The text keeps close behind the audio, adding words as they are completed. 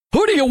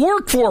Who do you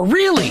work for,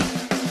 really?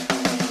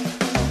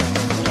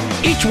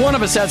 Each one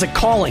of us has a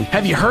calling.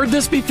 Have you heard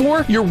this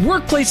before? Your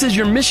workplace is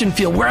your mission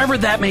field, wherever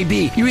that may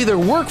be. You either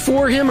work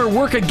for him or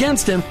work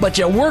against him, but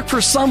you work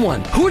for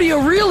someone. Who do you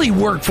really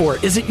work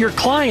for? Is it your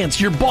clients,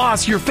 your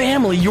boss, your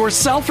family,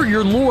 yourself, or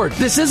your Lord?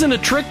 This isn't a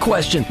trick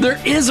question. There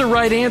is a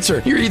right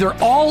answer. You're either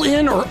all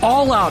in or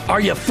all out.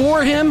 Are you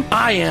for him?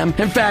 I am.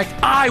 In fact,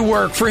 I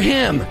work for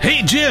him.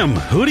 Hey, Jim,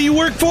 who do you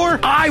work for?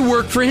 I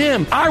work for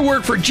him. I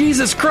work for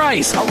Jesus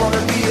Christ. I want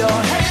to be your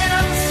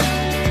hands.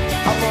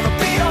 I want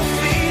to be your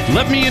feet.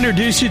 Let me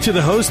introduce you to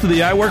the host of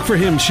the I Work For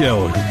Him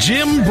show,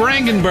 Jim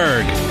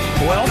Brangenberg.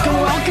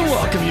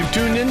 Welcome. You've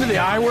tuned into the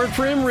I Work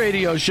For Him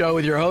radio show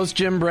with your host,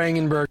 Jim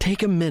Brangenberg.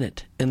 Take a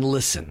minute and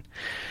listen.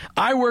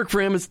 I Work For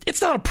Him,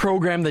 it's not a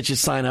program that you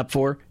sign up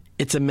for.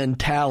 It's a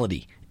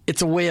mentality.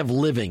 It's a way of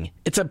living.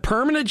 It's a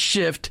permanent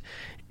shift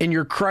in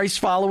your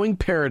Christ-following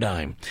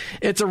paradigm.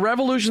 It's a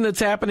revolution that's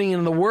happening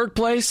in the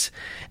workplace,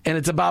 and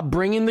it's about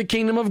bringing the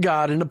kingdom of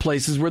God into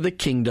places where the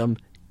kingdom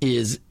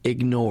is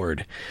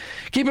ignored.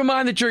 Keep in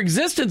mind that your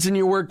existence in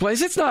your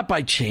workplace, it's not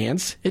by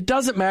chance. It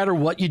doesn't matter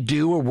what you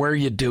do or where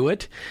you do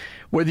it.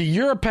 Whether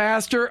you're a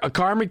pastor, a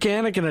car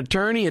mechanic, an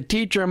attorney, a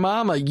teacher, a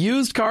mom, a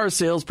used car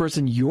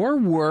salesperson, your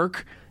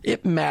work,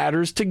 it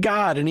matters to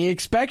God, and He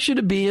expects you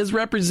to be His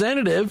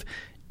representative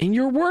in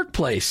your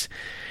workplace.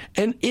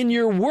 And in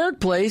your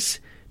workplace,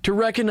 to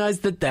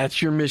recognize that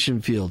that's your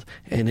mission field.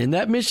 And in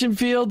that mission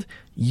field,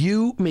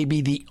 you may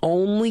be the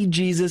only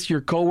Jesus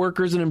your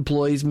coworkers and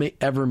employees may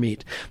ever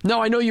meet.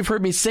 Now, I know you've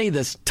heard me say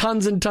this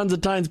tons and tons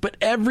of times, but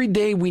every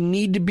day we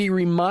need to be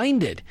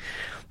reminded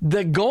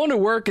that going to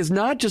work is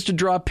not just to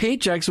draw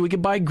paychecks so we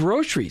can buy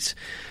groceries.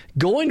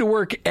 Going to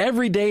work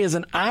every day is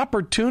an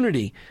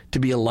opportunity to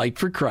be a light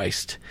for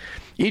Christ.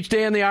 Each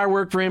day on the I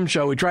Work For Him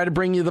show, we try to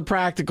bring you the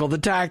practical, the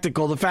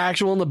tactical, the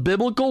factual, and the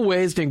biblical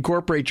ways to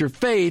incorporate your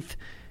faith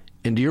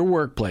into your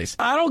workplace.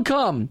 I don't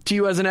come to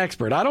you as an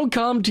expert. I don't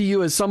come to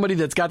you as somebody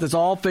that's got this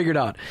all figured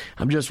out.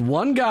 I'm just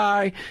one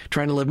guy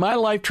trying to live my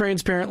life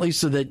transparently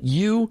so that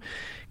you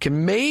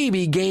can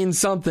maybe gain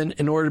something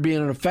in order to be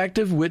an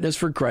effective witness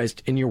for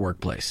Christ in your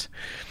workplace.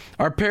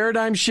 Our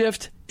paradigm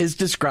shift is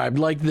described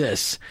like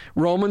this.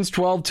 Romans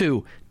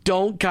 12:2.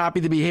 Don't copy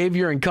the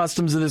behavior and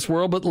customs of this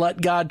world, but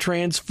let God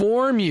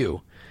transform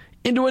you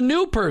into a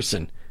new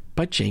person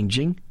by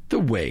changing the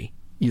way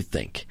you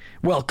think.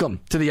 Welcome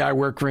to the I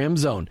Work For Him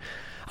zone.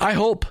 I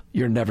hope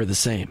you're never the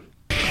same.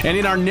 And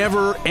in our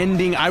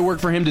never-ending I Work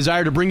For Him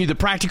desire to bring you the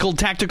practical,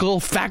 tactical,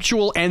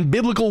 factual, and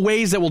biblical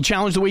ways that will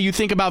challenge the way you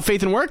think about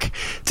faith and work,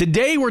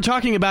 today we're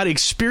talking about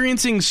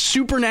experiencing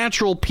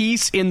supernatural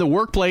peace in the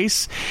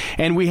workplace.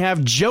 And we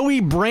have Joey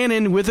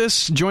Brannon with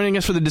us, joining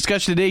us for the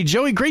discussion today.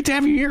 Joey, great to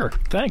have you here.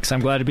 Thanks. I'm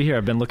glad to be here.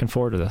 I've been looking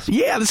forward to this.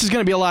 Yeah, this is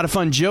going to be a lot of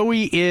fun.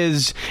 Joey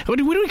is, what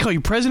do we call you?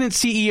 President,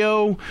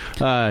 CEO,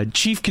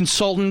 chief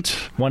consultant?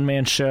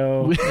 One-man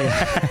show.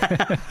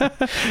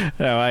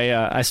 No,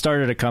 I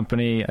started a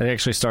company. I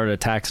actually started a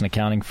tax and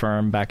accounting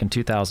firm back in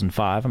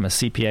 2005. I'm a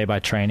CPA by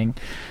training,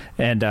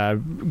 and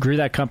grew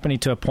that company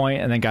to a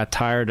point and then got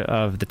tired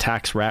of the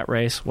tax rat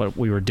race. What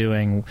we were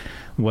doing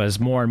was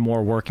more and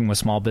more working with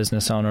small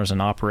business owners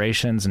and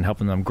operations and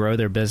helping them grow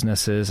their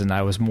businesses, and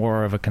I was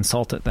more of a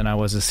consultant than I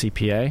was a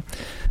CPA.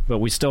 But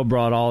we still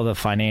brought all the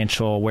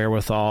financial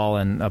wherewithal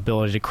and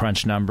ability to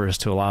crunch numbers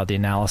to a lot of the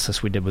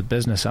analysis we did with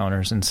business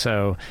owners. And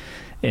so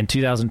in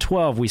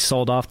 2012, we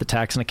sold off the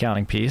tax and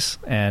accounting piece,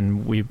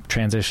 and we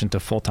transitioned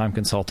to full-time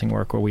consulting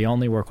work where we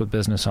only work with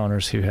business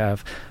owners who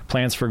have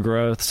plans for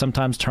growth,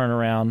 sometimes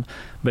turnaround,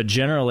 but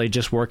generally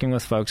just working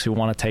with folks who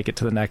want to take it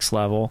to the next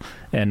level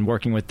and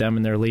working with them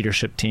and their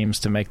leadership teams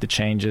to make the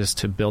changes,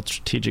 to build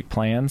strategic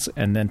plans,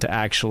 and then to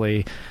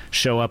actually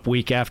show up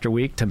week after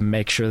week to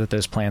make sure that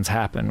those plans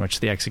happen,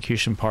 which the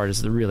execution part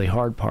is the really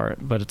hard part,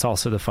 but it's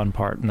also the fun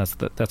part, and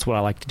that's what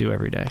I like to do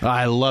every day.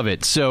 I love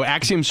it. So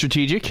Axiom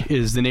Strategic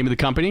is the name of the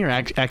company, or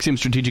Axiom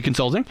Strategic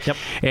Consulting. Yep.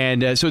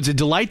 And so it's a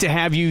delight to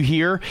have you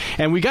here.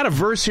 And we got a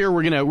verse here.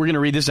 We're gonna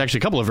read this, actually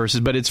a couple of verses,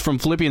 but it's from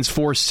Philippians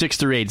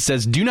 4:6-8. It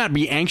says, "Do not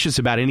be anxious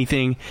about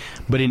anything,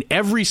 but in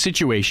every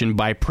situation,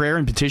 by prayer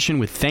and petition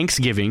with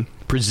thanksgiving,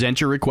 present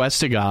your requests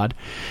to God,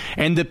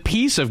 and the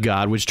peace of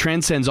God, which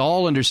transcends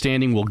all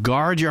understanding, will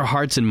guard your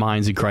hearts and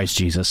minds in Christ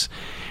Jesus."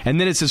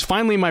 And then it says,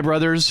 "Finally, my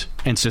brothers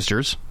and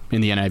sisters," in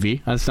the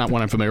NIV. That's not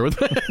one I'm familiar with.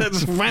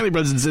 That's finally,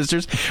 brothers and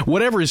sisters,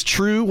 whatever is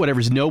true, whatever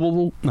is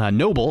noble,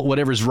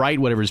 whatever is right,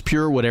 whatever is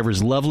pure, whatever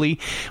is lovely,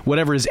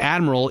 whatever is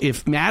admirable,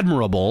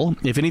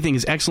 if anything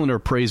is excellent or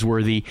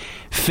praiseworthy,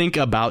 think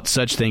about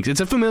such things. It's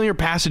a familiar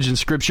passage in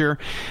Scripture,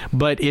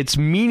 but it's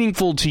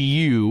meaningful to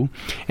you,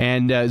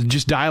 and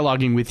just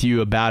dialoguing with you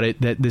about it,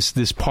 that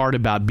this part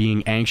about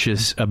being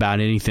anxious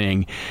about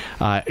anything.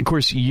 Of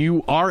course,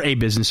 you are a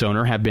business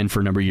owner, have been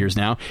for a number of years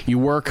now. You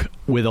work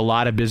with a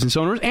lot of business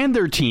owners and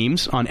their teams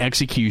on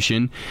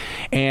execution,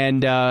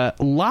 and a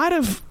lot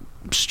of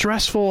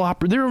stressful.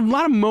 There are a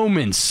lot of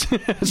moments,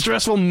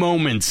 stressful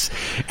moments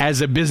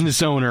as a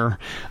business owner,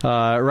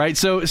 right?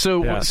 So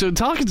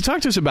talk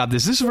to us about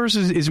this. This verse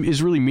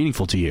is really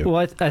meaningful to you.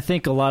 Well, I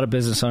think a lot of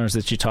business owners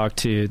that you talk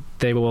to,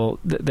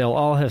 they'll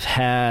all have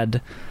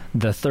had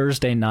the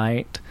Thursday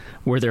night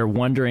where they're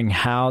wondering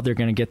how they're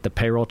going to get the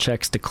payroll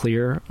checks to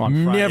clear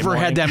on Friday Never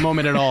morning. had that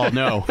moment at all.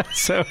 No.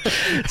 So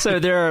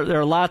there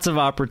are lots of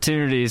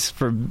opportunities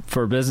for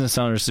business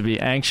owners to be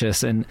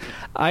anxious, and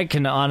I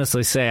can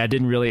honestly say I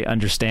didn't really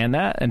understand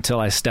that until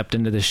I stepped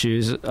into the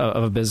shoes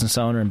of a business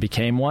owner and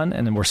became one,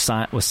 and then was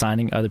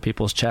signing other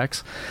people's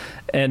checks,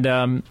 and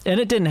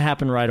it didn't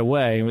happen right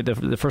away.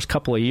 The first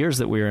couple of years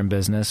that we were in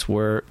business we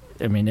were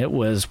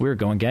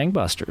going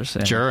gangbusters.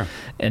 And, sure.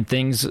 And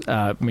things,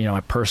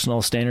 my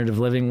personal standard of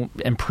living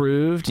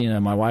improved.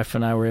 My wife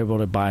and I were able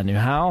to buy a new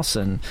house,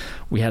 and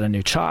we had a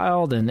new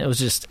child, and it was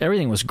just,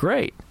 everything was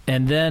great.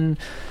 And then,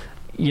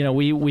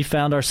 we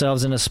found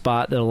ourselves in a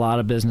spot that a lot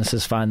of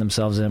businesses find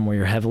themselves in, where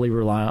you're heavily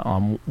reliant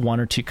on one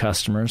or two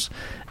customers.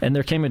 And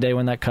there came a day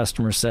when that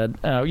customer said,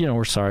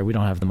 we're sorry, we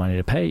don't have the money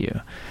to pay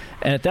you.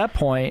 And at that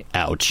point,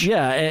 ouch.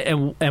 Yeah.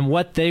 And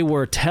what they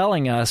were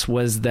telling us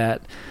was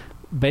that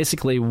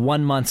basically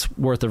 1 month's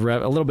worth of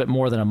a little bit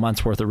more than a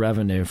month's worth of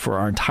revenue for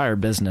our entire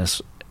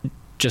business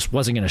just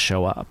wasn't going to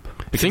show up.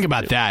 Think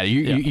about that.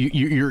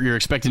 You're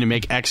expecting to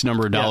make X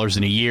number of dollars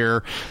in a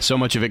year. So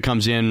much of it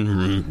comes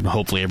in,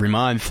 hopefully every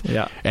month.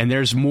 Yeah. And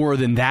there's more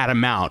than that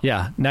amount.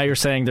 Yeah. Now you're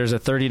saying there's a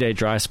 30-day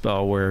dry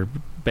spell where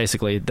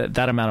basically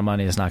that amount of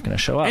money is not going to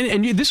show up.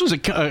 And this was a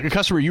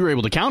customer you were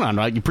able to count on,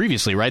 right?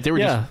 Previously, right? They were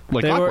just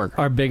like clockwork.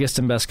 Were our biggest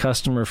and best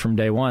customer from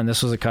day one.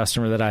 This was a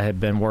customer that I had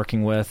been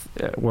working with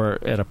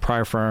at a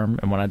prior firm,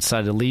 and when I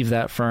decided to leave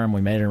that firm, we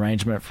made an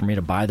arrangement for me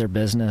to buy their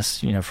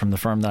business, from the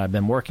firm that I've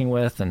been working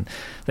with, and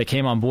they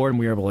came on board, and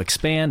we were able to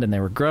expand, and they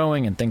were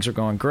growing, and things were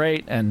going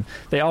great, and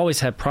they always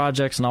had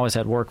projects and always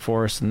had work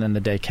for us, and then the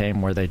day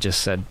came where they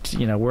just said,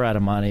 we're out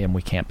of money and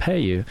we can't pay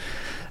you.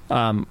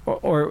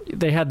 Or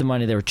they had the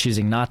money, they were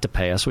choosing not to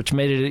pay us, which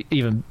made it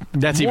even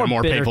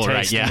more bitter painful,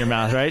 taste in your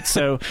mouth, right?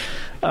 So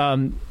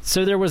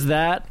there was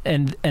that,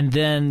 and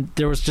then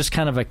there was just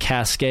kind of a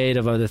cascade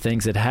of other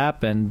things that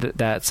happened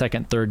that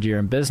second, third year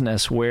in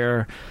business,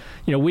 where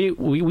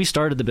we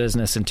started the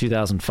business in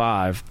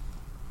 2005.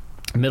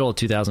 Middle of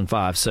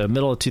 2005. So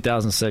middle of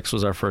 2006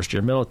 was our first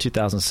year. Middle of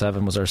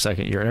 2007 was our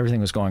second year, and everything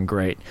was going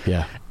great.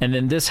 Yeah. And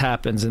then this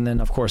happens, and then,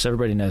 of course,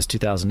 everybody knows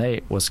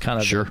 2008 was kind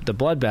of the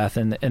bloodbath.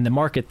 And in the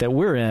market that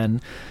we're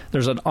in,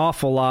 there's an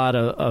awful lot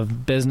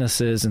of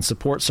businesses and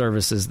support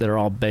services that are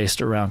all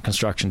based around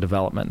construction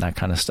development and that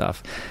kind of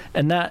stuff.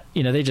 And that,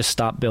 they just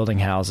stopped building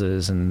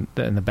houses, and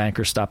the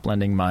bankers stopped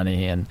lending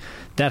money, and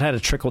that had a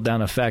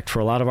trickle-down effect for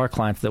a lot of our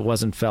clients that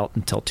wasn't felt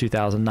until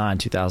 2009,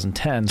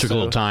 2010. Took a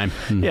little time.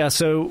 Yeah,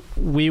 so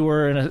we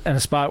were in a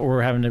spot where we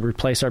were having to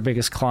replace our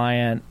biggest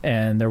client,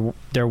 and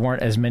there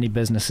weren't as many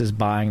businesses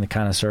buying the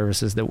kind of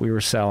services that we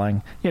were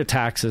selling.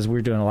 Taxes, we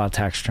were doing a lot of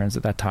tax returns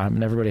at that time,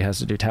 and everybody has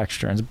to do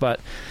tax returns.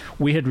 But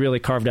we had really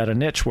carved out a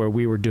niche where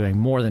we were doing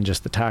more than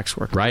just the tax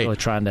work. Right. We were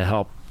really trying to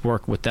help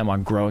work with them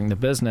on growing the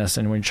business.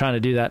 And when you're trying to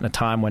do that in a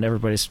time when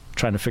everybody's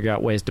trying to figure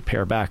out ways to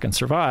pare back and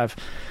survive,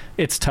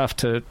 it's tough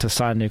to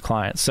sign new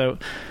clients. So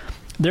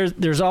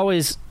there's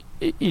always,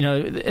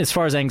 as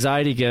far as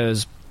anxiety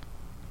goes,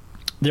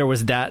 there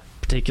was that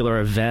particular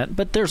event,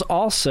 but there's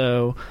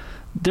also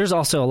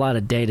a lot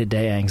of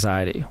day-to-day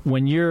anxiety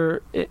when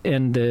you're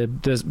in the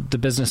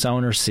business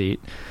owner seat,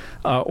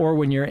 or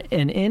when you're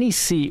in any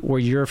seat where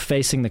you're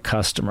facing the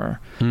customer,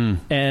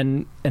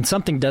 and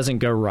something doesn't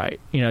go right.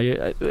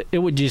 It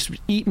would just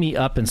eat me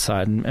up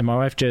inside. And my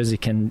wife Josie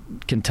can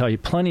tell you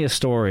plenty of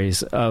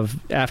stories of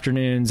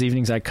afternoons,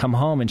 evenings. I'd come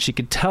home and she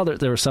could tell that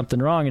there was something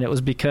wrong, and it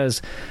was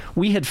because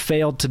we had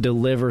failed to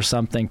deliver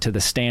something to the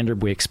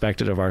standard we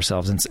expected of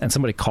ourselves, and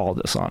somebody called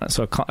us on it.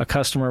 So a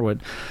customer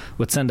would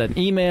send an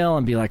email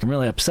and be like, "I'm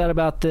really upset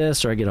about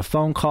this," or I get a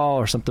phone call,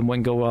 or something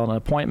wouldn't go well in an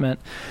appointment.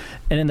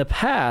 And in the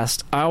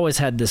past, I always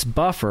had this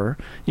buffer,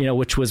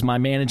 which was my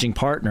managing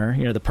partner,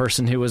 the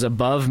person who was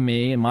above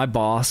me and my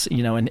boss,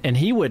 and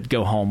he would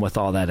go home with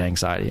all that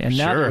anxiety. And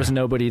now there was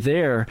nobody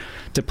there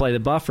to play the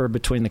buffer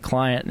between the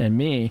client and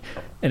me.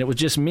 And it was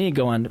just me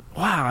going,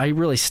 wow, I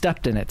really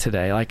stepped in it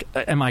today. Like,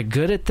 am I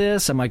good at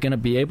this? Am I going to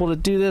be able to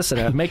do this? Did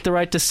I make the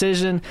right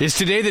decision? Is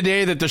today the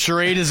day that the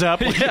charade is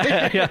up?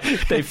 Yeah.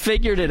 They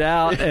figured it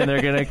out, and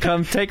they're going to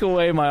come take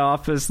away my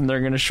office, and they're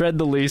going to shred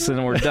the lease,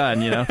 and we're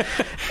done,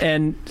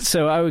 And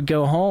so I would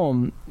go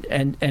home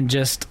and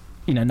just,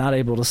 not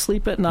able to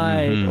sleep at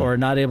night, or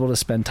not able to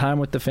spend time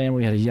with the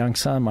family. We had a young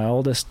son. My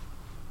oldest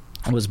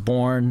was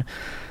born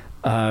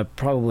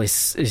probably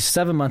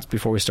 7 months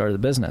before we started the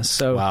business.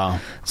 So, wow.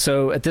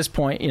 So at this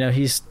point,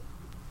 he's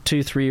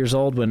 2-3 years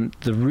old when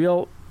the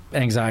real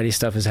anxiety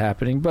stuff is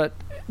happening, but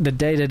the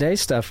day-to-day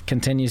stuff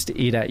continues to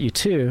eat at you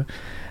too.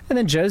 And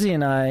then Josie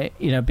and I,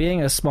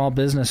 being a small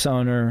business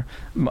owner,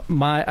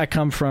 I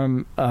come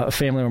from a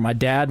family where my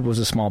dad was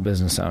a small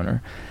business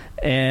owner,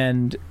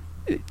 and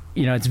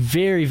it's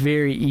very,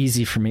 very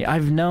easy for me.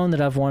 I've known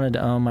that I've wanted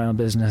to own my own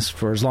business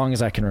for as long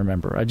as I can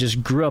remember. I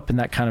just grew up in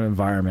that kind of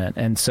environment.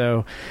 And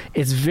so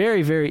it's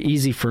very, very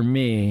easy for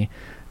me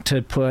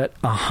to put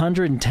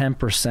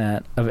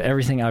 110% of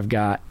everything I've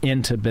got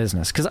into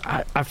business because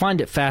I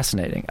find it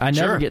fascinating. I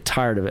never get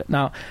tired of it.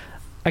 Now,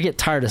 I get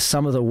tired of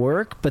some of the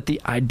work, but the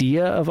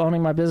idea of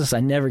owning my business, I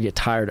never get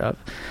tired of.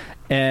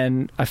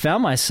 And I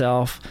found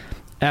myself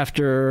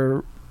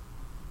after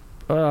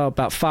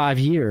about 5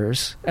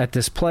 years at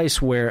this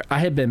place where I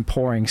had been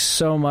pouring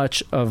so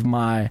much of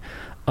my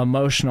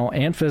emotional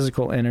and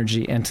physical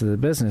energy into the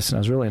business, and I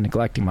was really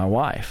neglecting my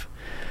wife.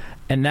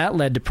 And that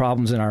led to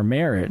problems in our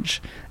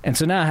marriage. And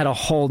so now I had a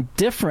whole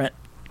different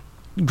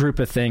group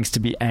of things to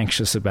be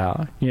anxious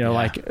about.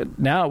 Like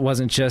now it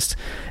wasn't just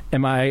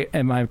am I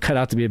cut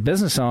out to be a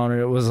business owner.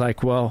 It was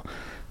like, well,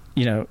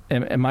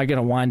 am I going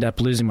to wind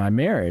up losing my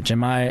marriage?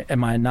 Am I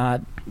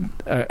not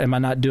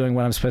doing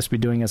what I'm supposed to be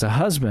doing as a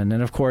husband?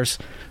 And of course,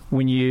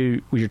 when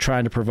you're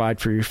trying to provide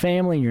for your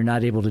family, you're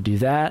not able to do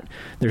that.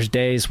 There's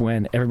days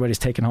when everybody's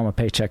taking home a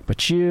paycheck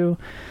but you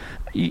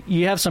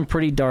have some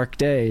pretty dark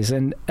days.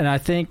 And I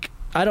think,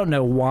 I don't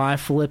know why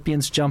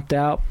Philippians jumped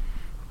out.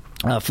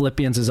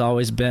 Philippians has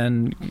always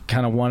been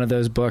kind of one of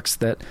those books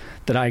that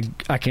I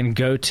can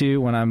go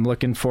to when I'm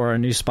looking for a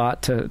new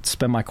spot to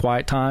spend my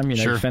quiet time.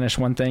 You finish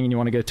one thing and you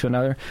want to go to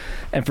another.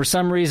 And for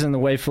some reason, the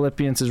way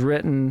Philippians is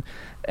written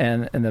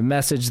and the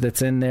message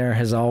that's in there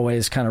has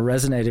always kind of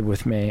resonated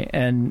with me.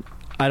 And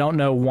I don't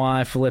know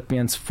why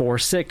Philippians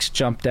 4:6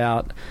 jumped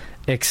out,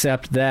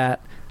 except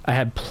that I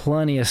had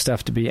plenty of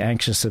stuff to be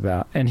anxious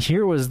about. And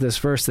here was this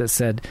verse that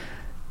said,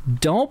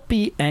 don't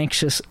be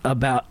anxious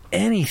about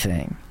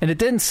anything. And it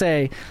didn't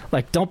say,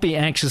 like, don't be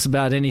anxious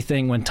about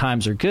anything when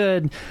times are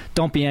good.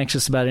 Don't be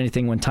anxious about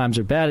anything when times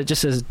are bad. It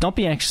just says, don't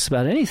be anxious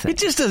about anything. It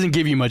just doesn't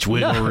give you much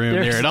wiggle room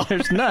there at all.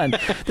 There's none.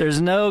 There's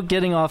no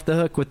getting off the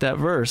hook with that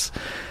verse.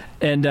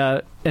 And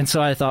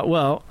so I thought,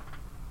 well,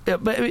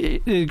 but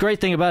the great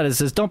thing about it is it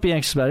says, don't be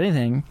anxious about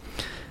anything.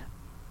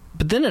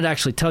 But then it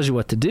actually tells you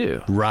what to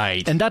do.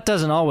 Right. And that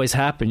doesn't always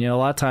happen. A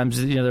lot of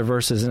times, there are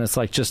verses and it's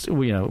like, just,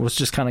 let's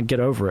just kind of get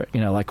over it.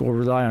 Like we'll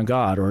rely on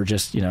God or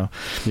just,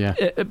 Yeah.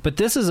 But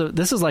this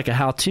is like a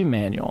how-to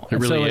manual. It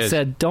really is. So it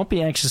said, don't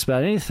be anxious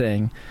about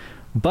anything,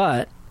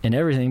 but in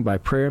everything by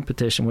prayer and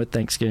petition with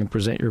thanksgiving,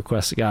 present your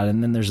requests to God.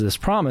 And then there's this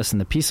promise,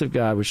 and the peace of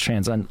God, which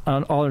transcends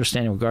all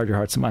understanding, will guard your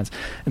hearts and minds.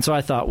 And so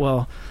I thought,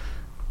 well,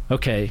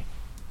 okay,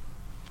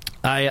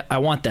 I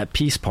want that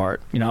peace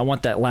part. I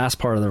want that last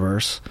part of the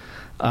verse.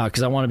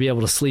 Because I want to be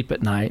able to sleep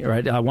at night,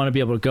 right? I want to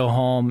be able to go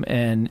home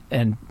and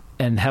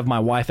have my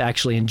wife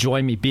actually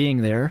enjoy me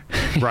being there.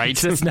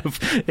 Right.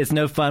 It's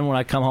no fun when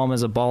I come home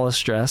as a ball of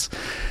stress.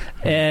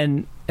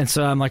 And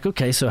so I'm like,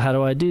 okay, so how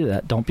do I do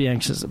that? Don't be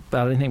anxious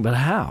about anything, but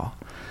how?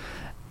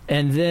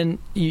 And then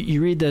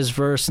you read this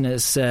verse and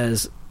it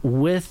says,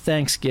 with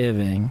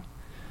thanksgiving,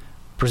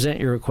 present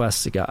your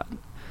requests to God.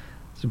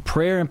 So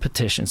prayer and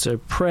petition. So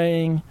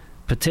praying,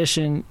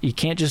 petition, you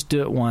can't just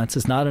do it once.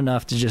 It's not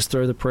enough to just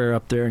throw the prayer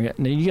up there.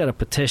 And you got to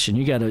petition.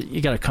 You got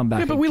to come back.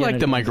 Yeah, but we like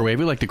the microwave.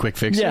 We like the quick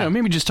fix. Yeah.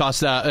 Maybe just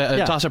toss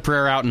a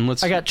prayer out and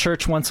let's. I got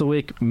church once a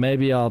week.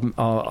 Maybe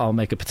I'll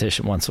make a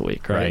petition once a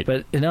week, right?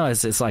 But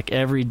it's like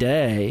every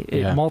day,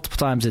 multiple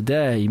times a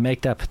day, you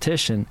make that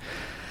petition,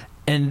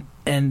 and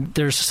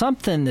there's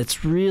something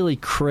that's really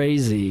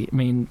crazy. I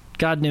mean,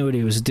 God knew what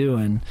He was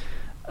doing.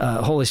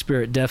 Holy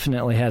Spirit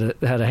definitely had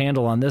a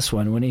handle on this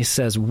one when He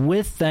says,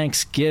 with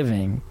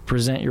thanksgiving,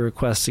 present your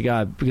requests to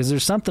God. Because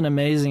there's something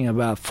amazing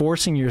about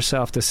forcing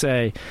yourself to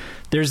say,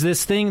 there's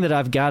this thing that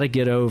I've got to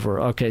get over.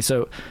 Okay,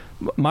 so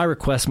my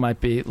request might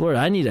be, Lord,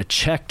 I need a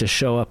check to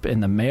show up in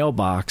the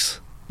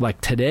mailbox like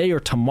today or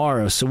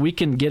tomorrow so we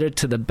can get it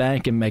to the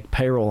bank and make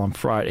payroll on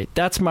Friday.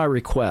 That's my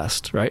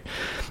request, right?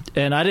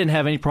 And I didn't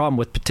have any problem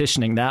with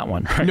petitioning that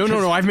one. Right?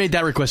 No. I've made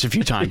that request a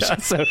few times.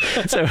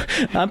 So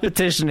I'm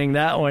petitioning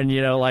that one,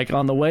 like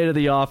on the way to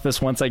the office,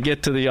 once I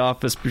get to the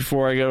office,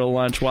 before I go to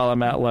lunch, while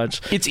I'm at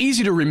lunch. It's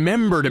easy to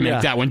remember to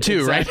make that one too,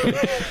 exactly.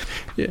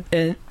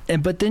 Right?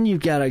 But then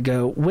you've got to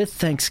go with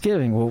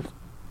thanksgiving. Well,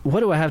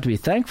 what do I have to be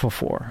thankful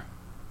for?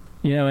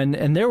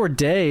 And there were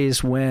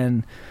days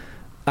when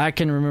I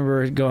can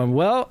remember going,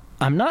 well,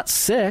 I'm not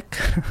sick.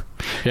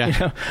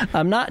 Yeah.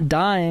 I'm not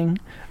dying.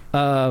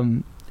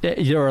 There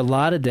were a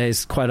lot of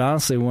days, quite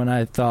honestly, when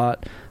I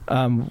thought,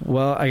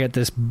 well, I got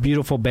this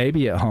beautiful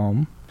baby at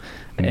home,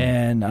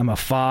 and I'm a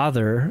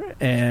father,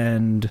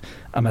 and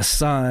I'm a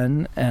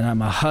son, and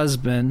I'm a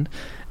husband.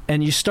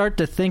 And you start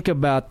to think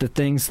about the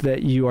things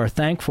that you are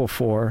thankful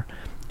for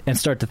and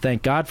start to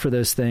thank God for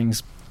those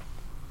things.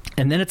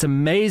 And then it's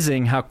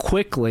amazing how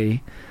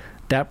quickly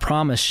that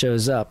promise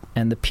shows up,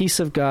 and the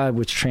peace of God,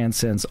 which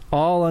transcends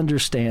all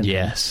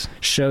understanding,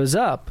 shows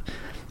up.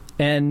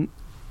 And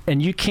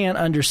you can't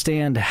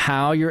understand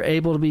how you're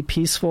able to be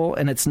peaceful.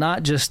 And it's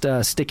not just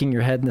sticking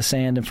your head in the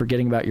sand and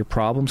forgetting about your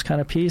problems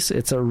kind of peace.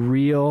 It's a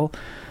real,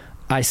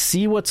 I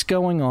see what's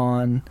going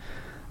on,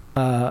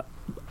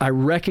 I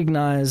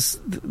recognize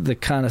the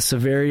kind of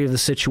severity of the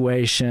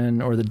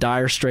situation or the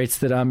dire straits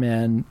that I'm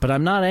in, but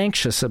I'm not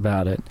anxious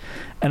about it.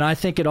 And I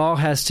think it all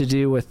has to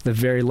do with the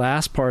very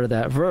last part of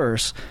that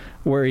verse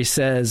where he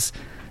says,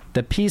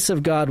 the peace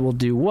of God will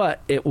do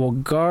what? It will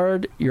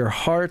guard your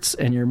hearts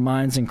and your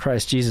minds in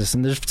Christ Jesus.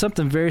 And there's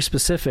something very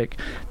specific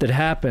that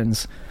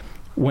happens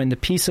when the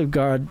peace of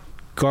God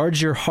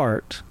guards your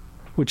heart,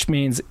 which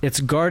means it's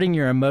guarding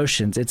your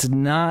emotions. It's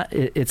not.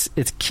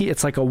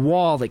 It's like a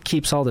wall that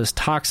keeps all those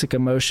toxic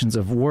emotions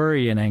of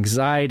worry and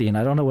anxiety, and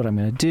I don't know what I'm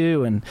going to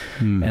do,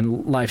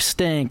 and life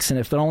stinks, and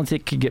if only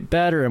it could get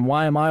better, and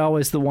why am I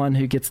always the one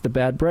who gets the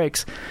bad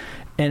breaks?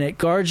 And it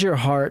guards your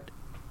heart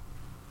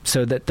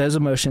so that those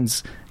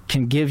emotions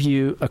can give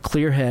you a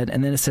clear head,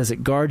 and then it says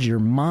it guards your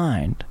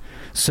mind.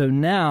 So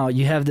now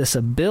you have this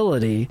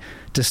ability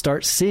to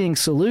start seeing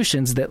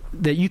solutions that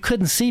you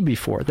couldn't see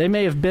before. They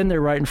may have been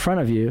there right in front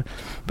of you,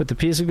 but the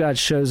peace of God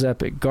shows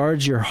up. It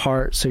guards your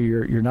heart so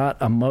you're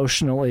not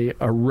emotionally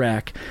a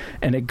wreck,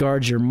 and it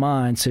guards your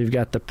mind so you've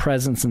got the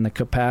presence and the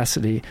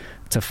capacity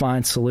to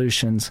find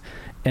solutions.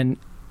 And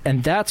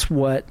that's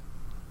what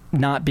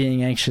not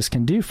being anxious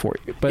can do for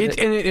you. But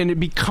it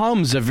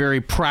becomes a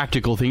very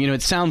practical thing.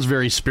 It sounds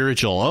very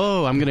spiritual.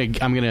 Oh, I'm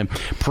gonna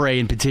pray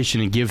and petition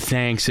and give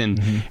thanks,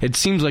 and it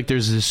seems like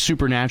there's this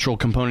supernatural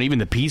component. Even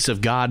the peace of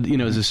God,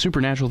 is a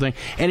supernatural thing,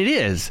 and it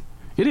is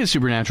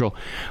supernatural.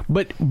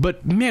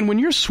 But man, when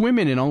you're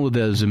swimming in all of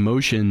those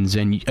emotions,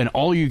 and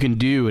all you can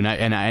do, and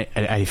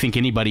I think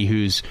anybody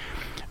who's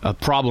a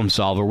problem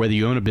solver, whether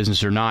you own a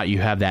business or not, you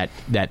have that.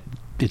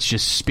 It's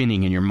just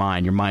spinning in your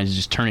mind. Your mind is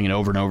just turning it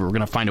over and over. We're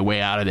going to find a way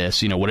out of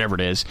this, whatever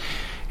it is.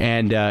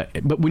 And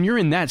but when you're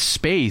in that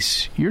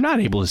space, you're not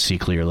able to see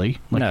clearly,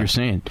 like you're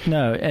saying.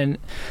 No, and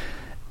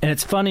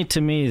it's funny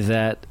to me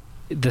that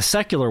the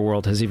secular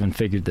world has even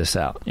figured this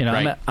out.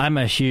 Right. I'm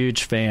a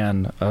huge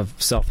fan of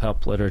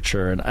self-help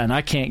literature, and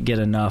I can't get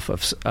enough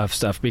of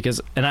stuff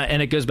because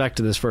and it goes back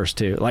to this verse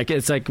too.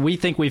 It's like we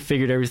think we've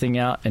figured everything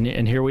out, and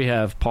here we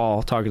have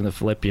Paul talking to the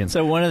Philippians.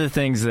 So one of the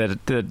things that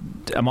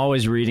I'm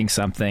always reading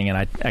something,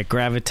 and I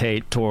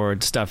gravitate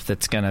toward stuff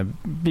that's going to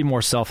be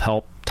more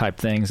self-help type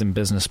things in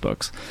business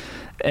books.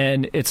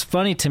 And it's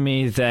funny to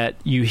me that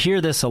you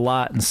hear this a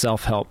lot in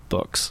self-help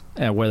books,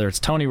 whether it's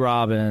Tony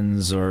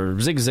Robbins or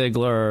Zig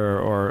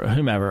Ziglar or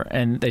whomever,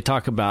 and they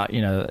talk about,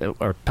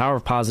 or power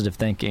of positive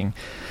thinking.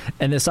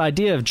 And this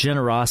idea of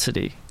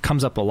generosity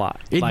comes up a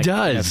lot. It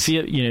does.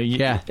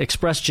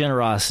 Express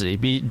generosity,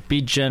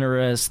 be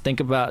generous, think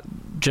about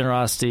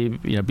generosity,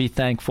 be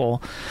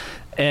thankful.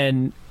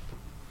 And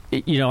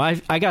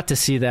I got to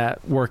see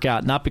that work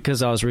out, not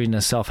because I was reading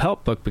a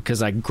self-help book,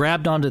 because I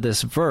grabbed onto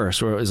this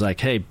verse where it was like,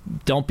 hey,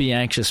 don't be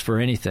anxious for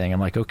anything. I'm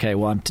like, okay,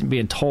 well, I'm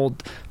being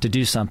told to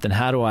do something.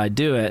 How do I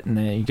do it? And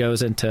then he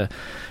goes into,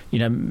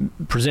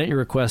 present your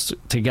request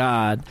to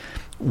God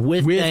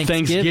with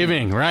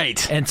Thanksgiving.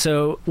 Right. And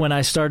so when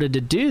I started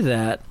to do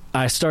that,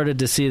 I started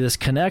to see this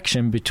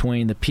connection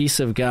between the peace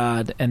of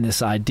God and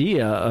this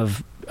idea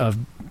of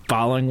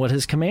following what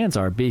his commands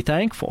are. Be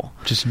thankful.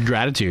 Just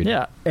gratitude.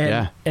 Yeah.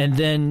 And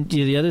then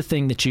the other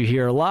thing that you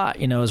hear a lot,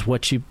 is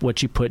what you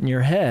put in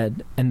your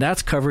head. And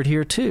that's covered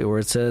here too, where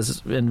it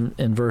says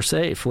in verse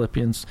 8,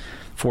 Philippians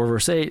 4,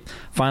 verse 8,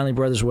 finally,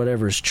 brothers,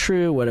 whatever is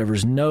true, whatever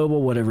is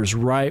noble, whatever is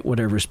right,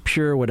 whatever is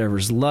pure, whatever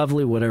is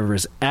lovely, whatever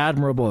is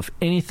admirable, if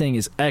anything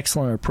is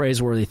excellent or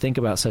praiseworthy, think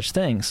about such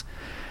things.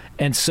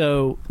 And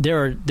so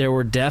there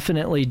were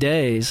definitely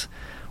days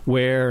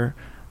where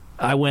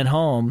I went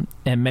home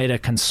and made a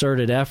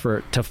concerted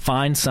effort to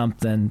find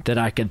something that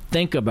I could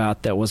think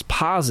about that was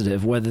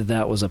positive, whether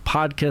that was a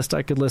podcast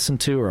I could listen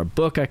to or a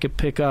book I could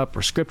pick up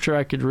or scripture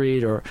I could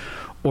read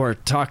or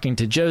talking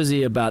to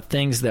Josie about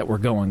things that were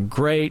going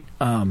great,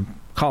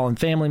 calling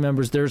family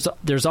members.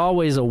 There's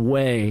always a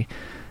way.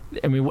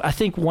 I mean, I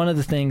think one of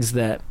the things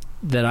that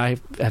I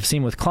have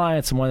seen with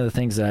clients, and one of the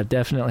things that I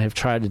definitely have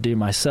tried to do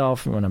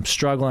myself when I'm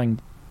struggling,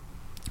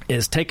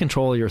 is take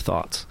control of your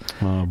thoughts.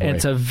 Oh, boy.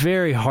 It's a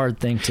very hard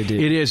thing to do.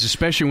 It is,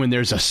 especially when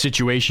there's a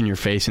situation you're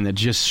facing that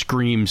just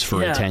screams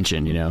for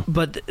attention,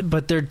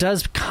 But there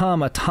does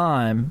come a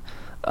time,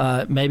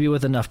 maybe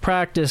with enough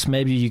practice,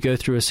 maybe you go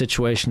through a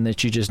situation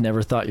that you just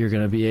never thought you're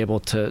going to be able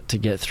to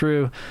get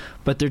through.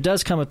 But there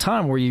does come a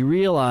time where you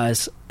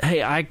realize,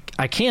 hey,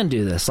 I can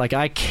do this. Like,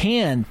 I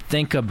can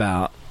think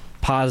about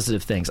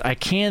positive things. I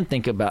can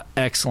think about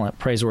excellent,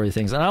 praiseworthy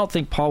things. And I don't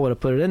think Paul would have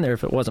put it in there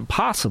if it wasn't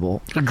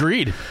possible.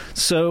 Agreed.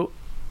 So,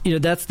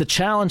 that's the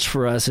challenge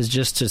for us, is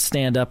just to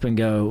stand up and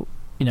go,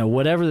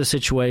 whatever the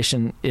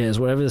situation is,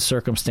 whatever the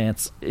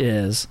circumstance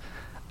is,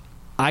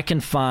 I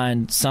can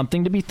find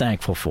something to be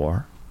thankful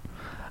for,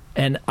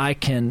 and I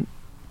can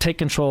take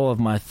control of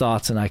my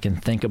thoughts, and I can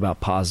think about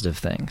positive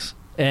things.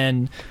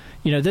 And,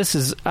 this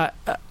is,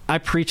 I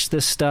preach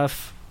this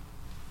stuff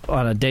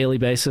on a daily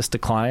basis to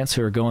clients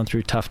who are going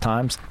through tough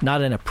times,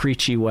 not in a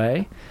preachy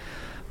way,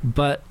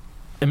 but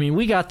I mean,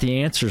 we got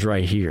the answers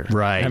right here.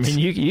 Right. I mean,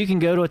 you can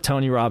go to a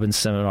Tony Robbins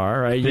seminar,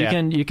 right?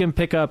 You can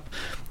pick up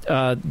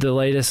the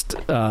latest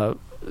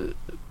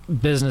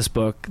business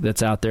book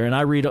that's out there, and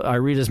I read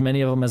as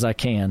many of them as I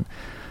can.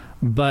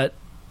 But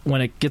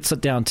when it gets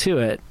down to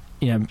it,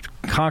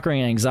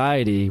 conquering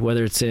anxiety,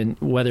 whether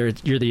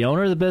you're the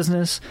owner of the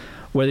business,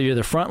 whether you're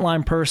the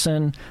frontline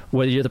person,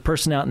 whether you're the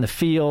person out in the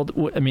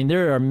field. I mean,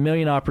 there are a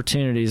million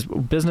opportunities.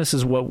 Business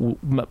is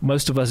what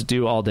most of us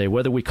do all day,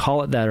 whether we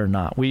call it that or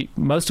not.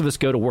 Most of us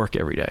go to work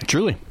every day.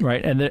 Truly.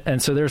 Right?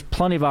 And so there's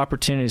plenty of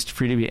opportunities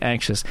for you to be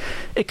anxious.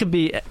 It could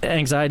be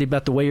anxiety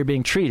about the way you're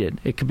being treated.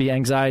 It could be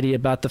anxiety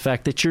about the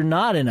fact that you're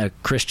not in a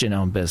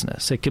Christian-owned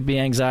business. It could be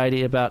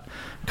anxiety about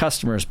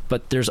customers,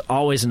 but there's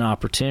always an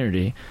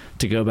opportunity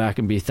to go back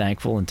and be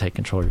thankful and take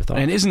control of your thoughts.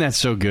 And isn't that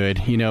so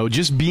good?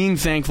 Just being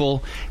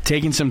thankful,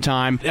 taking some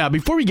time.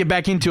 Before we get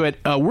back into it,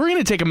 we're going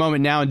to take a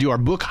moment now and do our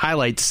book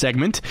highlights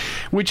segment,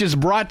 which is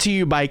brought to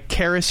you by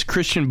Charis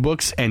Christian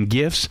Books and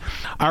Gifts.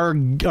 Our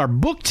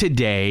book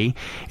today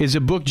is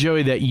a book,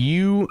 Joey, that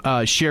you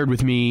shared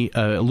with me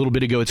a little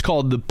bit ago. It's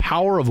called The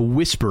Power of a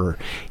Whisper,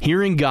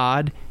 Hearing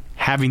God,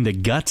 Having the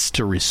Guts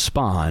to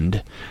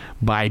Respond,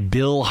 by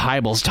Bill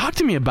Hybels. Talk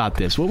to me about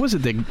this. What was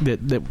it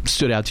that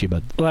stood out to you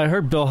about it? Well, I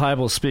heard Bill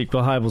Hybels speak.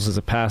 Bill Hybels is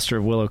a pastor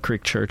of Willow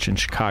Creek Church in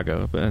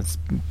Chicago.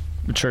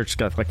 The church's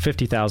got like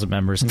 50,000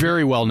 members.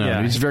 Very well known.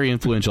 Yeah. He's very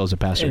influential as a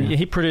pastor. And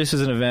he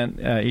produces an event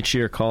each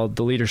year called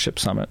the Leadership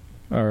Summit,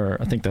 or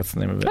I think that's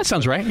the name of it. That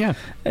sounds right, yeah.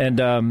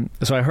 And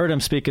so I heard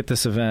him speak at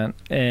this event,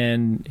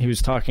 and he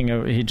was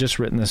talking. He'd just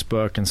written this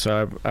book, and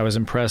so I was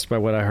impressed by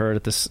what I heard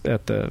at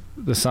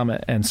the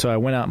summit, and so I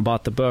went out and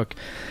bought the book.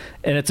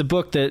 And it's a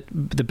book that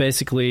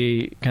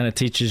basically kind of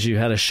teaches you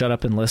how to shut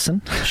up and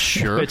listen.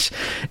 Sure. Which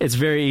it's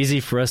very easy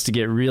for us to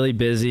get really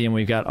busy, and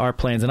we've got our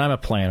plans. And I'm a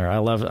planner.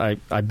 I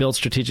build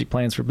strategic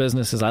plans for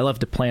businesses. I love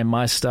to plan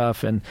my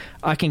stuff, and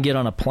I can get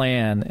on a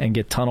plan and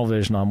get tunnel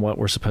vision on what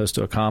we're supposed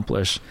to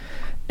accomplish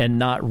and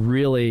not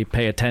really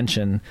pay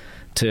attention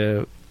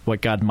to what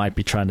God might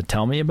be trying to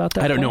tell me about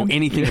that. I don't plan. know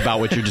anything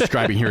about what you're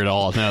describing here at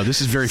all. No, this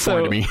is very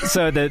foreign to me.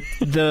 So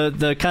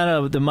the kind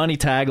of the money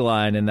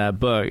tagline in that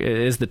book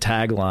is the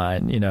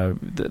tagline,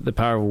 the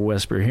power of a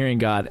whisper, hearing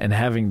God and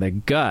having the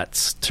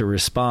guts to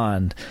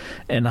respond.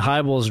 And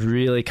Hybels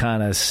really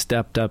kind of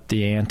stepped up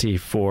the ante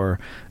for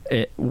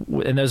it,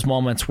 in those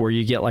moments where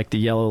you get like the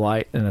yellow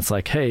light and it's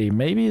like, hey,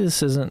 maybe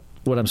this isn't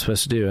what I'm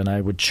supposed to do, and I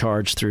would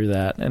charge through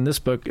that. And this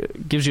book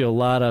gives you a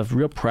lot of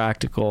real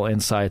practical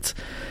insights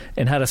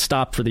in how to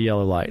stop for the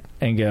yellow light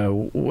and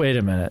go, wait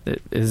a minute,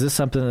 is this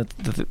something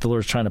that the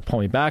Lord's trying to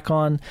pull me back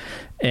on?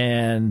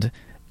 And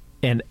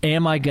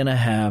am I going to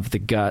have the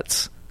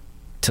guts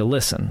to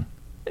listen?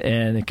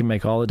 And it can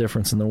make all the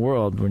difference in the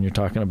world when you're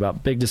talking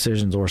about big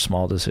decisions or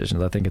small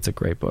decisions. I think it's a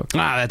great book.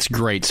 That's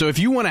great. So if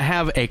you want to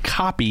have a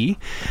copy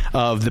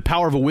of The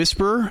Power of a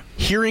Whisper,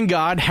 Hearing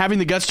God, Having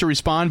the Guts to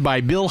Respond by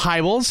Bill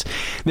Hybels,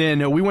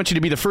 then we want you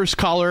to be the first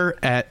caller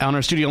on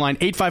our studio line,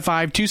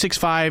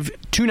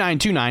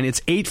 855-265-2929.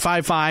 It's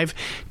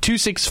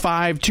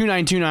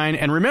 855-265-2929.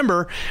 And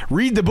remember,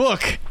 read the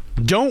book.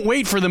 Don't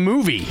wait for the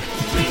movie.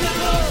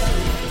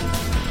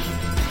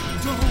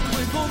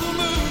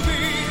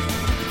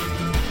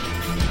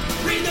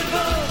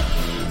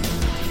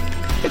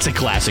 It's a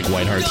classic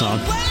Whiteheart song.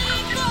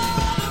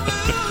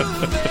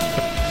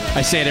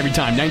 I say it every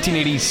time.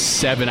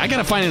 1987. I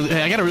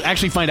gotta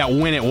actually find out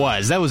when it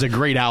was. That was a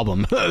great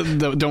album.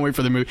 Don't wait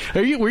for the movie.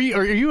 Are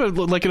you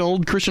like an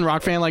old Christian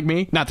rock fan like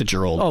me? Not that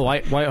you're old. Oh,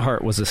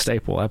 Whiteheart was a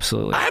staple.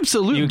 Absolutely.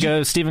 Absolutely. You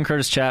go Stephen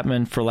Curtis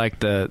Chapman for like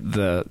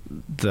the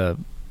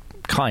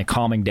kind of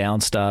calming down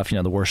stuff,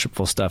 the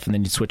worshipful stuff, and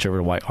then you switch over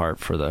to Whiteheart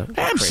for the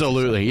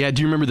absolutely. Yeah.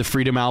 Do you remember the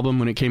Freedom album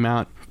when it came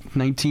out?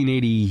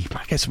 1980,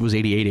 I guess it was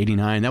 88,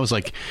 89. That was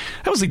like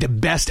the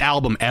best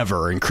album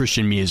ever in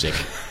Christian music.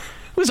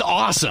 It was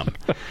awesome.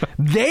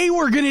 They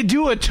were going to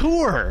do a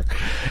tour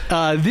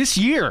this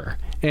year.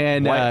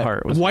 And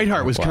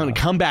Whiteheart was going to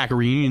come back, a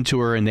reunion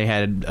tour, and they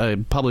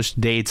had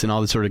published dates and all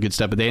this sort of good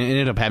stuff, but they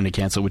ended up having to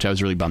cancel, which I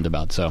was really bummed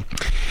about. So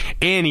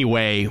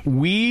anyway,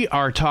 we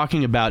are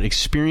talking about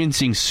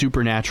experiencing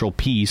supernatural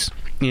peace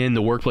in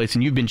the workplace,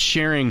 and you've been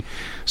sharing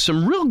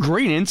some real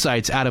great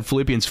insights out of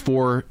Philippians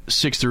 4,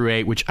 6 through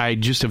 8, which I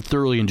just have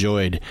thoroughly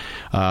enjoyed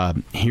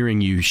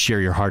hearing you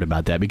share your heart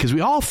about that, because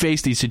we all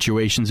face these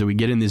situations and we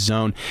get in this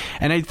zone,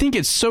 and I think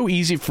it's so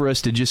easy for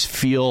us to just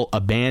feel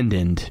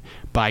abandoned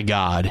by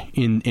God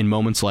in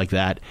moments like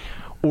that,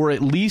 or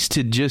at least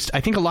to just,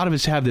 I think a lot of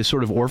us have this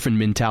sort of orphan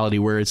mentality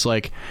where it's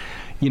like,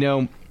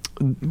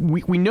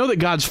 we know that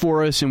God's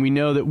for us, and we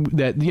know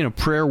that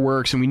prayer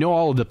works, and we know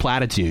all of the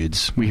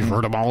platitudes. We've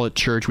heard them all at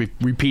church. We've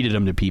repeated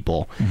them to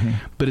people. Mm-hmm.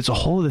 But it's a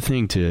whole other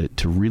thing to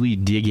really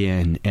dig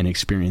in and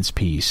experience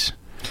peace.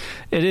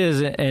 It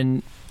is,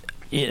 and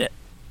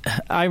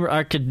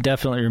I could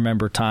definitely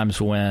remember times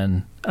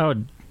when I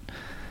would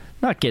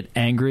not get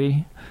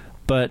angry,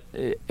 but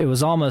it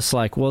was almost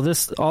like, well,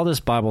 all this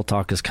Bible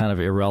talk is kind of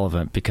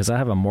irrelevant because I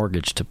have a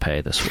mortgage to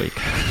pay this week.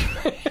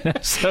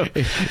 So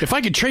if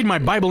I could trade my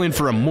Bible in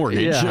for a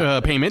mortgage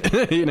payment,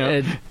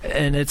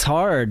 and it's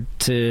hard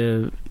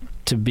to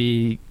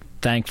be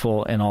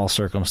thankful in all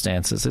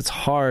circumstances. It's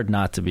hard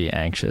not to be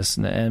anxious,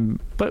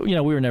 but we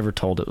were never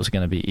told it was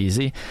going to be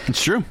easy.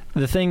 It's true.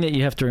 The thing that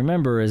you have to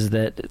remember is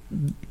that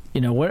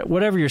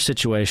whatever your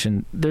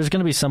situation, there's going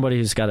to be somebody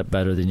who's got it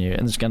better than you,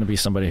 and there's going to be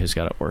somebody who's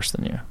got it worse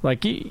than you. Like,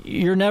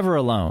 you're never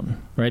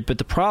alone, right? But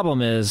the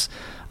problem is,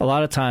 a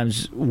lot of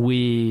times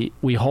we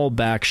hold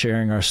back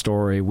sharing our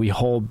story. We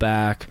hold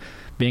back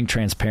being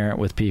transparent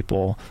with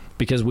people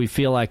because we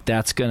feel like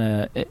that's going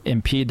to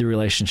impede the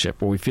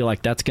relationship, or we feel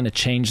like that's going to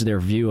change their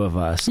view of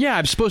us. Yeah,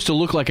 I'm supposed to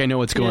look like I know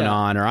what's going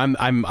on, or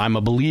I'm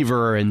a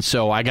believer, and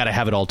so I got to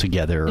have it all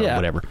together, or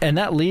whatever. And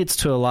that leads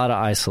to a lot of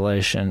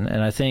isolation.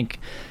 And I think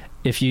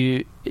if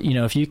you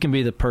can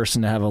be the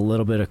person to have a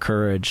little bit of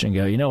courage and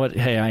go, you know what,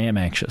 hey, I am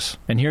anxious,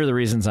 and here are the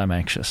reasons I'm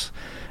anxious,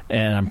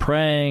 and I'm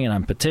praying and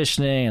I'm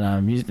petitioning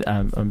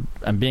and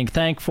I'm being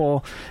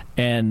thankful,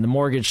 and the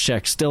mortgage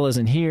check still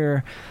isn't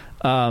here,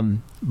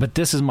 but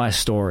this is my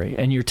story,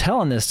 and you're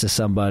telling this to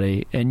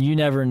somebody, and you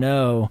never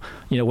know,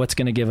 what's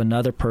going to give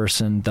another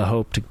person the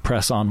hope to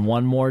press on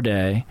one more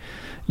day,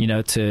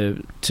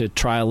 to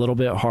try a little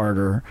bit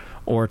harder,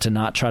 or to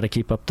not try to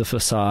keep up the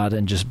facade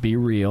and just be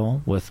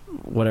real with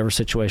whatever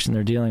situation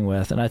they're dealing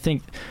with. And I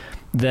think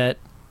that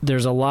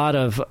there's a lot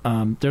of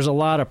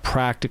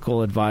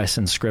practical advice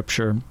in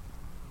Scripture.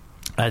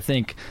 I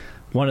think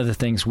one of the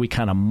things we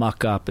kind of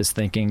muck up is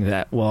thinking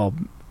that, well,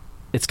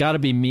 it's got to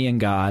be me and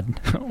God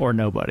or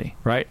nobody,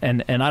 right?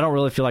 And I don't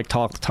really feel like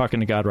talking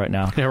to God right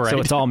now, right. So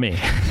it's all me,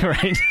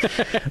 right?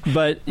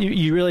 But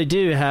you really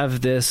do have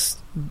this.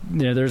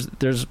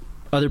 There's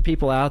other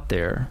people out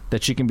there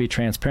that you can be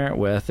transparent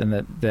with, and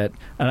and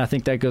I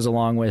think that goes a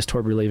long ways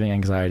toward relieving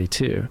anxiety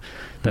too.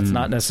 That's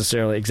not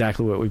necessarily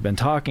exactly what we've been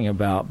talking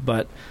about,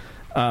 but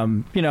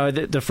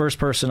the first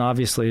person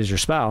obviously is your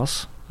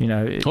spouse.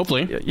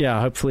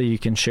 Hopefully you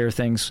can share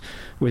things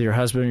with your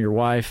husband or your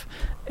wife,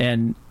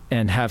 and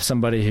have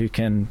somebody who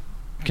can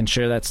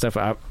share that stuff.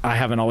 I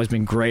haven't always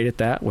been great at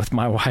that with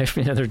my wife.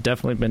 There's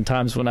definitely been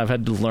times when I've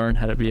had to learn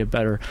how to be a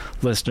better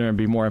listener and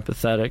be more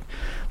empathetic.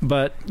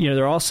 But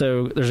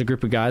there's a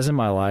group of guys in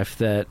my life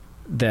that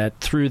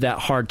through that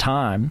hard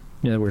time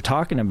we're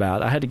talking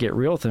about, I had to get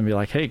real with them and be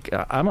like, hey,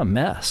 I'm a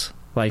mess.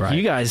 Like, right.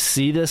 You guys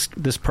see this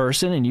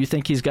person and you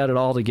think he's got it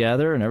all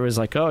together, and everybody's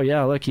like, oh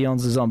yeah, look, he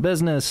owns his own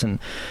business and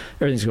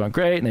everything's going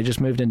great, and they just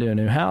moved into a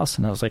new house.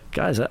 And I was like,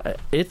 guys,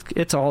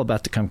 it's all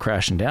about to come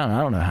crashing down. I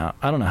don't know how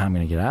I'm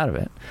going to get out of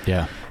it.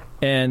 Yeah.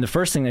 And the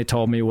first thing they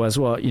told me was,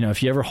 well,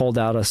 if you ever hold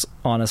out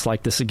on us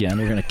like this again,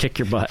 we're going to kick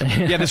your butt.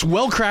 Yeah, this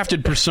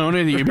well-crafted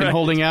persona that you've been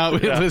holding out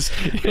with this.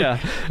 Yeah.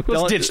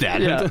 Let's ditch that.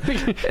 Yeah.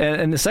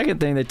 And the second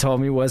thing they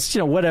told me was,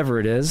 whatever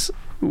it is,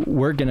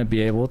 we're going to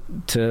be able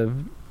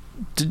to,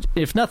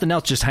 if nothing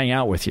else, just hang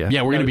out with you.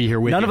 Yeah, we're going to be here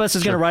with you. None of us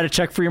is going to write a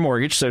check for your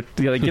mortgage, so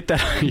get that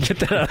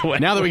out of the way.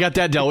 Now that we got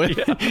that dealt with.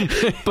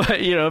 Yeah.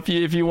 But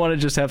if you want to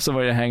just have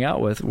somebody to hang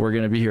out with, we're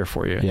going to be here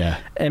for you. Yeah.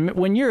 And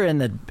when you're in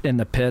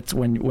the pits,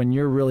 when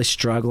you're really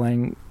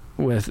struggling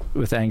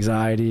with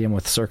anxiety and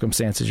with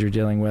circumstances you're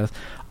dealing with,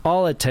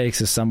 all it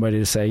takes is somebody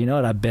to say, you know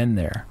what, I've been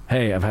there.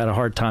 Hey, I've had a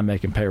hard time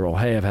making payroll.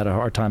 Hey, I've had a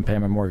hard time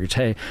paying my mortgage.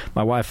 Hey,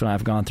 my wife and I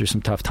have gone through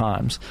some tough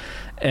times.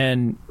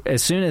 And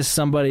as soon as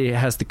somebody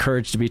has the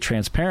courage to be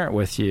transparent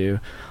with you,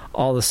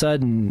 all of a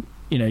sudden,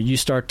 you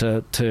start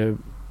to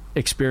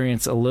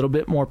experience a little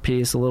bit more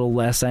peace, a little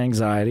less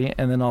anxiety,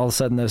 and then all of a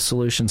sudden those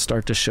solutions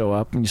start to show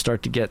up, and you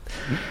start to get,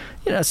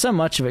 so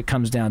much of it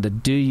comes down to,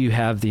 do you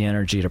have the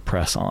energy to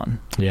press on?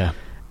 Yeah.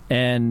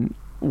 And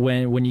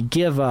when you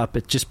give up,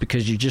 it's just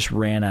because you just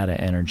ran out of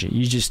energy.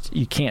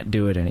 You can't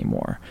do it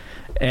anymore.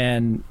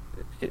 And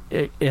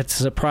it's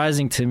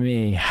surprising to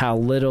me how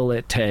little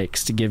it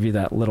takes to give you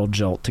that little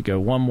jolt to go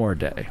one more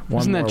day.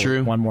 Isn't that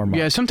true? One more month.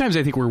 Yeah, sometimes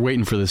I think we're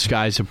waiting for the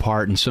skies to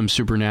part and some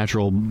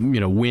supernatural,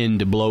 wind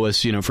to blow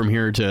us, from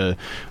here to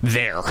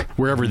there,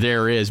 wherever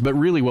there is. But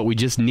really what we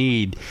just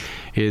need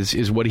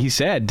is what he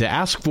said to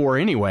ask for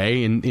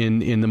anyway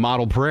in the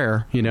model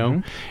prayer,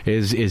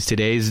 is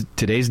today's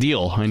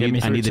deal. I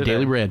need the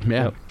daily bread.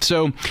 Yeah. Yep.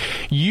 So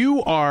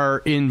you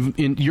are in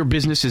your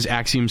business is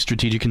Axiom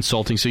Strategic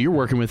Consulting. So you're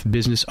working with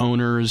business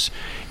owners.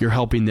 You're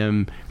helping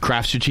them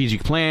craft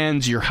strategic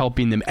plans. You're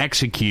helping them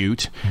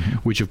execute,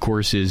 which of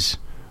course is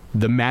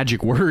the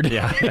magic word.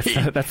 Yeah,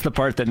 that's the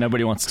part that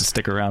nobody wants to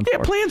stick around for.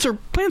 Plans are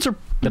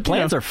the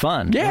plans are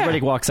fun. Yeah. Everybody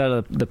walks out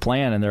of the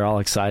plan and they're all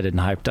excited and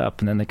hyped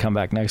up, and then they come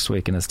back next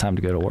week and it's time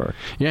to go to work.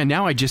 Yeah,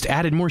 now I just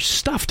added more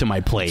stuff to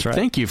my plate. That's right.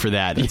 Thank you for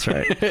that. That's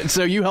right.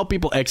 So you help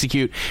people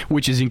execute,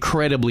 which is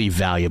incredibly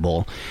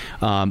valuable.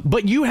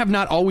 But you have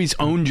not always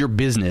owned your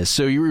business.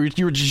 So you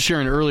were just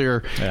sharing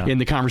earlier in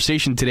the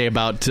conversation today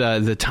about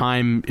the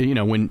time,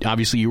 when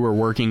obviously you were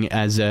working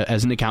as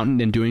an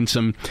accountant and doing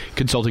some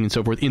consulting and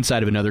so forth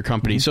inside of another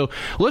company. So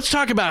let's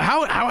talk about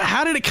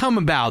how did it come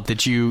about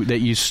that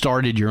you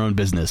started your own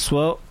business?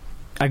 Well,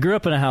 I grew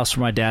up in a house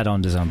where my dad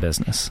owned his own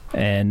business,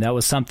 and that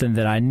was something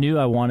that I knew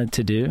I wanted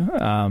to do.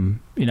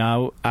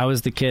 I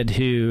was the kid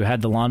who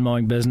had the lawn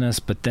mowing business,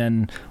 but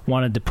then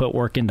wanted to put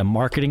work into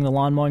marketing the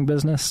lawn mowing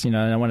business. And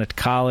I went to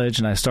college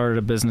and I started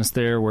a business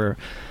there where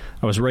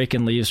I was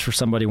raking leaves for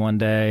somebody one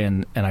day,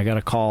 and I got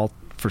a call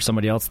for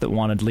somebody else that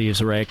wanted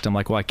leaves raked. I'm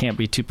like, well, I can't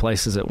be two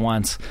places at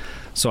once.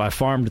 So I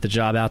farmed the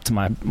job out to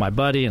my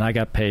buddy, and I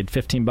got paid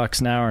 $15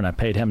 an hour, and I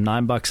paid him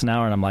 $9 an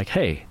hour. And I'm like,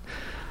 hey,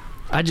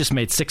 I just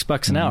made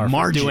 $6 an hour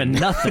for doing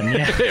nothing.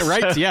 Yeah.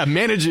 Right? Yeah,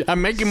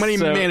 I'm making money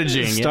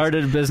managing.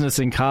 Started a business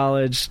in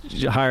college,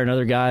 hiring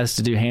other guys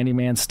to do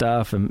handyman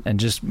stuff, and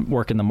just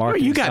working the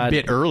marketing. You got side.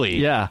 bit early.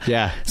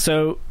 Yeah.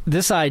 So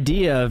this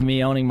idea of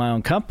me owning my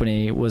own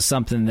company was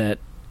something that,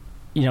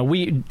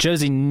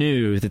 Josie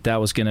knew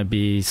that was going to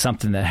be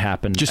something that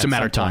happened. Just a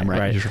matter of time,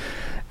 right? Sure.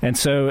 And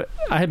so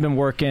I had been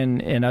working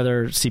in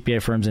other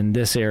CPA firms in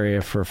this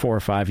area for 4 or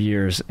 5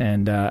 years.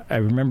 And I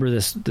remember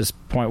this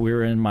point, we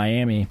were in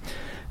Miami,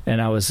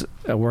 and I was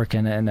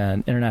working in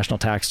an international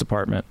tax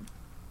department.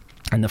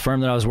 And the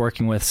firm that I was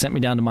working with sent me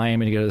down to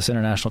Miami to go to this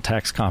international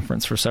tax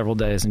conference for several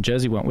days. And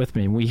Josie went with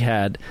me. We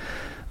had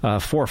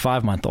a 4 or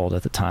 5 month old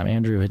at the time.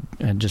 Andrew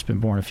had just been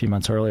born a few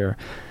months earlier.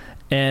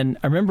 And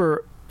I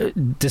remember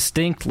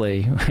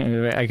distinctly,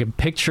 I could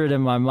picture it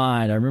in my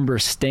mind. I remember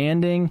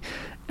standing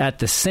at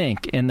the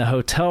sink in the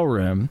hotel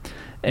room,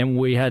 and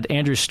we had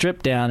Andrew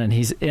stripped down, and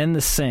he's in the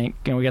sink,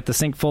 and we got the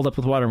sink filled up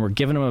with water, and we're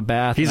giving him a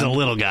bath. He's a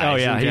little guy. Oh,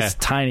 yeah, he's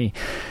tiny.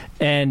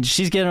 And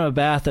she's giving him a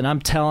bath, and I'm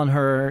telling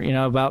her,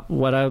 about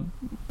what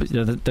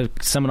the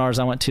seminars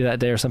I went to that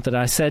day or something.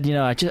 I said,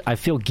 I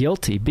feel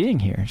guilty being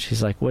here.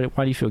 She's like, why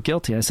do you feel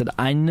guilty? And I said,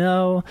 I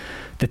know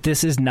that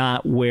this is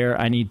not where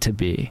I need to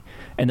be.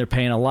 And they're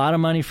paying a lot of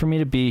money for me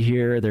to be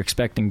here. They're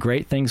expecting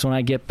great things when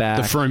I get back.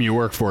 The firm you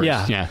work for.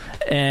 Yeah.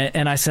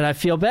 And I said, I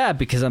feel bad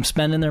because I'm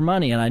spending their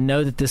money, and I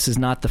know that this is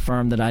not the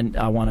firm that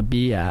I want to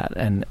be at.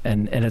 And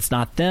it's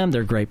not them.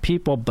 They're great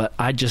people, but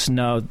I just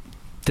know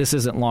this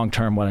isn't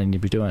long-term what I need to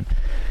be doing.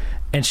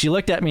 And she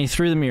looked at me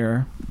through the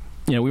mirror.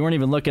 We weren't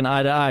even looking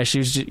eye to eye.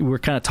 We were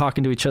kind of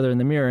talking to each other in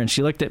the mirror, and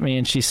she looked at me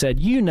and she said,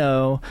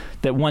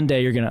 that one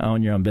day you're going to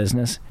own your own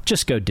business.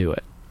 Just go do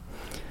it.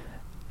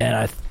 And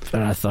I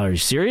thought, are you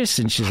serious?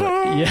 And she's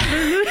like,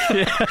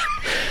 yeah.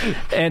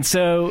 And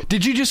so,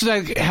 did you just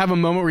have a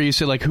moment where you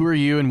said, who are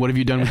you and what have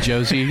you done with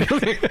Josie?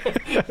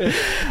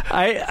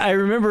 I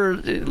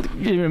remember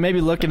maybe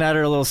looking at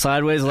her a little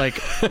sideways,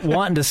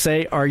 wanting to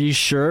say, "Are you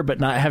sure?" but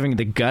not having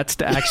the guts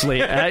to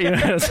actually.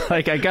 It's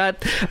like I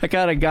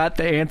kind of got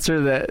the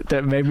answer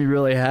that made me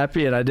really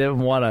happy, and I didn't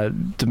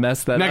want to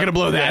mess that. Not up. Gonna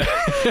blow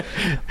that.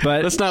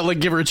 But let's not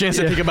give her a chance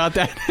to think about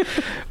that.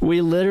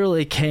 We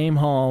literally came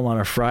home on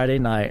a Friday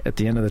night at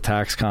the end of the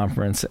tax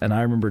conference, and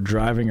I remember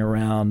driving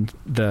around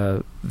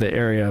the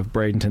area of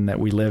Bradenton that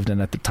we lived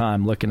in at the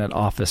time, looking at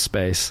office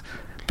space,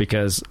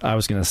 because I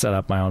was going to set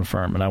up my own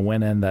firm. And I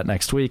went in that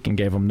next week and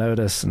gave them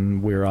notice,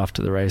 and we were off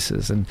to the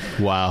races. And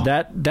wow,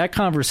 that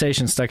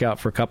conversation stuck out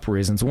for a couple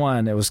reasons.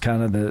 One, it was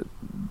kind of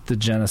the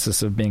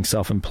genesis of being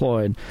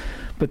self-employed,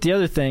 but the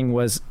other thing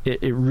was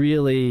it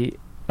really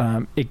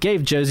it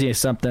gave Josie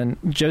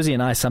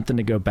and I something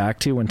to go back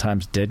to when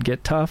times did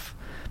get tough,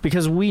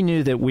 because we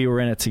knew that we were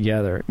in it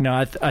together.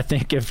 I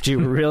think if she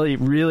were really,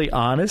 really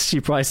honest,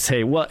 she'd probably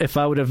say, well, if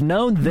I would have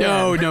known then.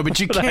 No, but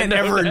you can't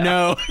ever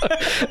know.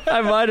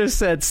 I might have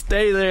said,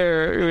 stay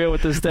there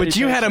with the steady. But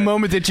you had a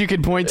moment that you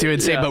could point to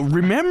and say, but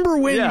remember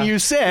when you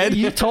said.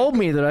 You told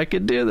me that I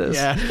could do this.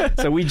 Yeah.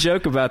 So we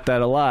joke about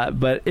that a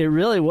lot. But it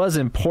really was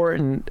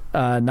important,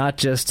 not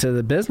just to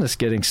the business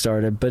getting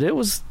started, but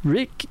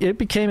it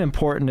became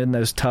important in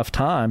those tough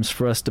times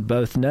for us to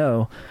both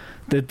know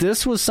that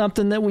this was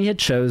something that we had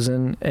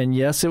chosen, and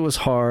yes, it was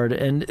hard.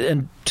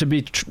 And to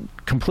be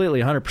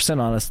completely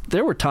 100% honest,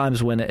 there were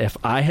times when if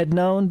I had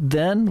known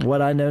then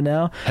what I know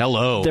now,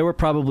 there were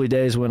probably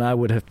days when I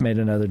would have made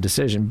another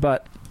decision.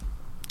 But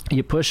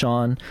you push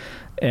on,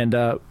 and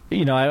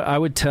I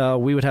would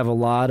we would have a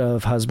lot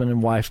of husband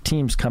and wife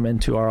teams come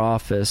into our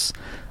office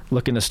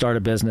looking to start a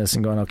business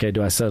and going, okay,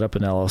 do I set up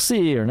an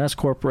LLC or an S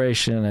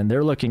corporation? And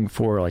they're looking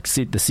for the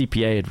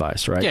CPA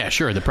advice, right? Yeah,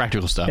 sure, the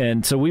practical stuff.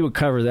 And so we would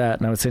cover that,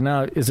 and I would say,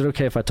 now, is it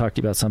okay if I talk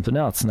to you about something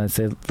else? And I'd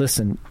say,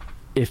 listen,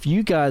 if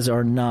you guys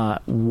are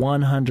not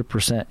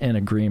 100% in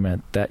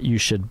agreement that you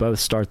should both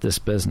start this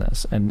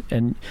business,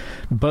 and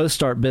both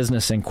start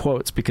business in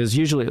quotes, because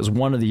usually it was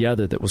one or the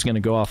other that was going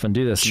to go off and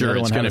do this. Sure, and the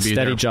other one had a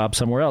steady job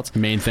somewhere else.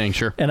 Main thing,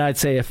 sure. And I'd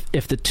say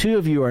if the two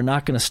of you are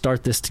not going to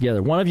start this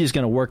together, one of you is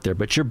going to work there,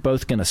 but you're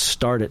both going to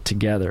start it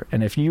together.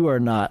 And if you are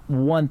not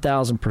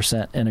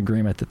 1,000% in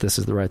agreement that this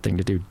is the right thing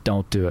to do,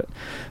 don't do it.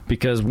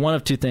 Because one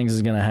of two things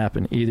is going to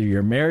happen. Either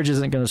your marriage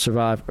isn't going to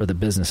survive or the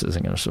business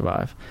isn't going to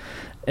survive.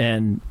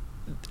 And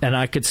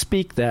I could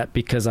speak that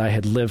because I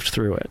had lived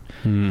through it.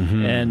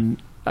 Mm-hmm.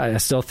 And I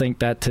still think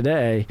that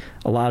today,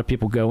 a lot of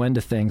people go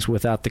into things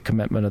without the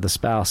commitment of the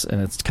spouse,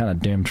 and it's kind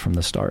of doomed from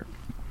the start.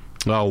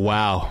 Oh,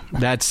 wow.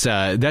 That's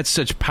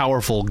such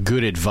powerful,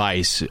 good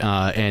advice.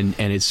 And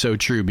it's so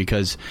true,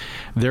 because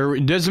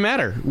it doesn't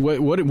matter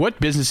what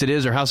business it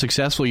is or how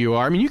successful you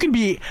are. I mean, you can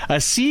be a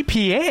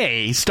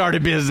CPA, start a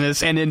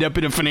business, and end up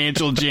in a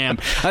financial jam.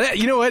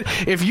 You know what?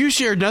 If you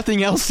shared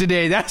nothing else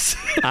today, that's...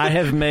 I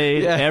have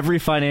made every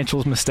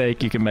financial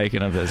mistake you can make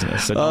in a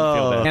business. So don't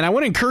feel bad. And I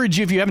want to encourage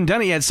you, if you haven't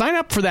done it yet, sign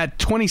up for that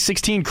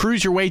 2016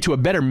 Cruise Your Way to a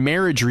Better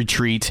Marriage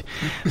Retreat,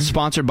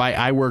 sponsored by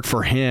I Work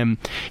for Him.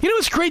 You know,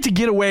 it's great to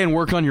get away and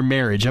work on your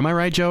marriage. Am I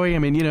right, Joey? I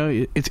mean, you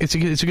know, it's a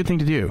good thing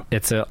to do.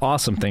 It's an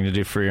awesome thing to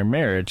do for your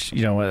marriage.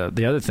 You know,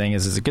 the other thing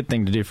is it's a good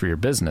thing to do for your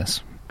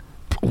business.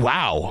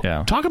 Wow.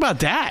 Yeah. Talk about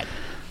that.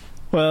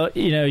 Well,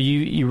 you know,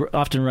 you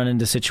often run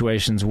into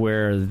situations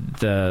where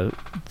the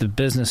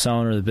business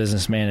owner, the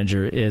business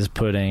manager is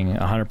putting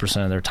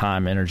 100% of their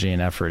time, energy,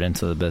 and effort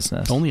into the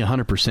business. Only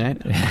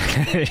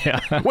 100%?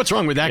 Yeah. What's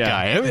wrong with that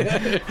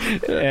guy?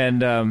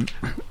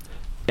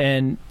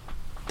 And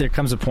there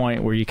comes a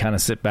point where you kind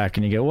of sit back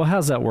and you go, well,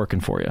 how's that working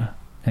for you?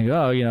 And you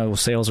go, oh, you know,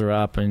 sales are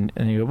up. And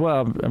you go,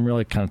 well, I'm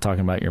really kind of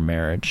talking about your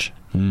marriage.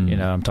 You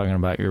know, I'm talking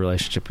about your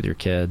relationship with your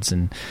kids.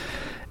 And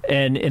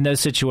in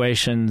those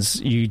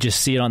situations, you just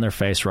see it on their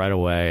face right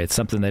away. It's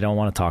something they don't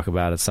want to talk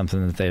about. It's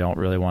something that they don't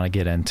really want to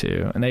get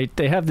into. And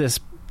they have this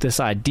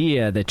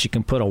idea that you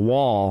can put a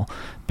wall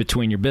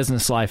between your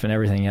business life and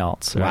everything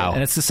else. Right? Wow.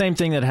 And it's the same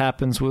thing that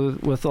happens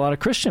with a lot of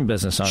Christian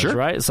business owners,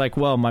 right? It's like,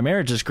 well, my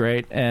marriage is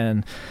great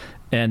and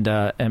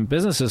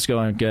business is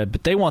going good,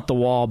 but they want the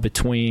wall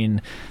between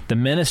the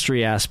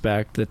ministry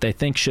aspect that they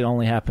think should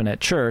only happen at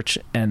church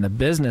and the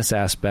business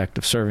aspect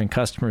of serving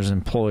customers,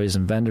 employees,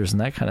 and vendors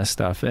and that kind of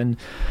stuff. And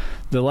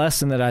the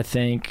lesson that I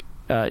think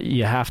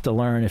you have to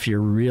learn if you're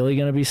really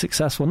going to be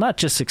successful, not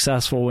just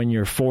successful when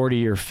you're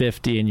 40 or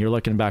 50 and you're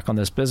looking back on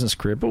this business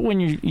career, but when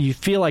you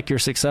feel like you're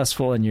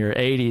successful in your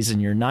 80s and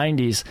your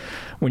 90s,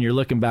 when you're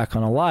looking back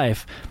on a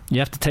life, you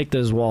have to take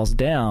those walls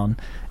down,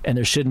 and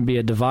there shouldn't be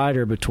a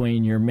divider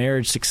between your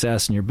marriage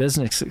success and your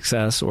business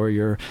success, or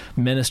your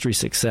ministry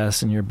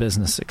success and your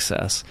business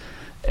success.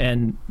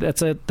 And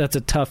that's a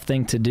tough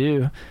thing to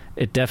do.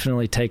 It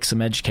definitely takes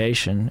some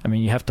education. I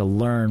mean, you have to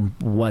learn,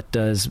 what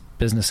does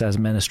business as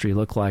ministry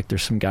look like.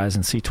 There's some guys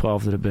in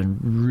C12 that have been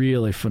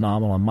really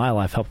phenomenal in my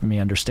life, helping me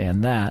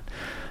understand that.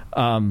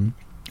 And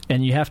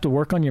you have to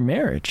work on your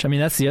marriage. I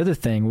mean, that's the other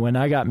thing. When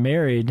I got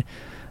married,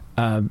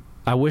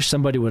 I wish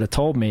somebody would have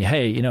told me,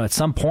 hey, you know, at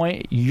some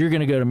point you're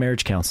going to go to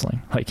marriage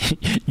counseling. Like,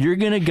 you're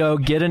going to go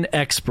get an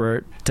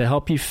expert to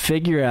help you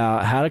figure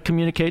out how to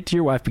communicate to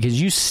your wife,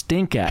 because you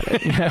stink at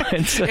it. You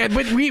know? So,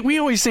 but we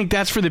always think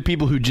that's for the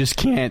people who just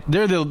can't.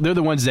 They're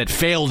the ones that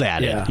failed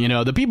at it. You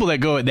know, the people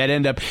that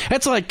end up.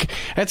 That's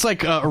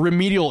like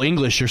remedial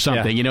English or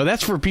something. Yeah. You know,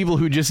 that's for people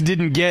who just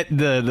didn't get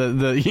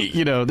the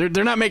you know,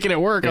 they're not making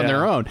it work on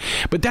their own.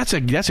 But that's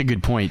a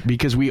good point,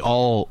 because we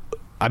all.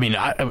 I mean,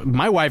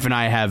 my wife and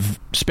I have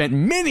spent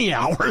many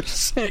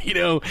hours, you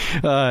know,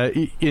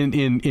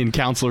 in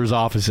counselors'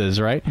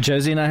 offices, right?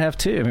 Josie and I have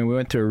too. I mean, we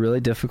went through a really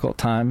difficult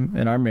time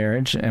in our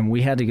marriage, and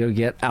we had to go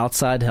get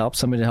outside help,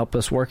 somebody to help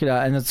us work it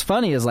out. And it's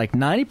funny, is like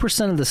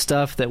 90% of the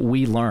stuff that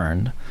we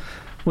learned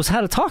was how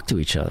to talk to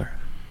each other.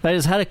 That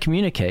is, how to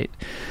communicate.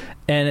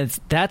 And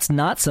that's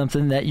not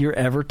something that you're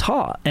ever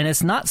taught, and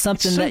it's not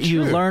something that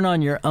you learn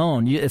on your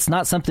own. It's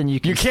not something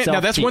you can't. Now,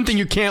 that's one thing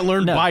you can't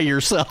learn by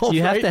yourself.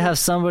 You have to have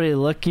somebody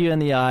look you in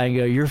the eye and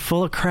go, "You're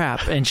full of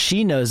crap," and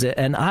she knows it,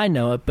 and I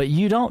know it, but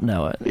you don't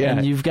know it,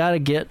 and you've got to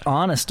get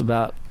honest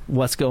about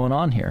what's going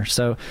on here.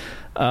 So,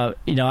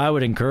 you know, I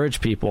would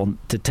encourage people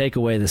to take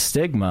away the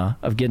stigma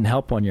of getting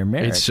help on your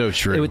marriage. It's so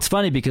true. It's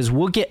funny, because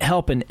we'll get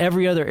help in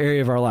every other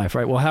area of our life,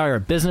 right? We'll hire a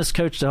business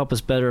coach to help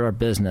us better our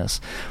business.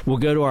 We'll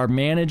go to our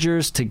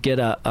managers to get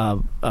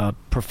a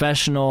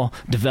professional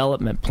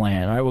development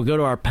plan. All right, we'll go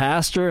to our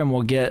pastor and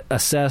we'll get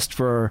assessed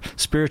for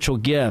spiritual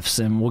gifts,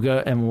 and we'll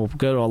go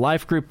to a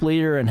life group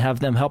leader and have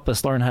them help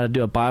us learn how to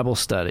do a Bible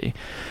study.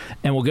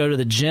 And we'll go to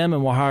the gym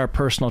and we'll hire a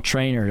personal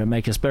trainer to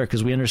make us better,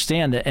 because we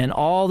understand that in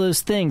all those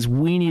things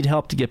we need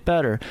help to get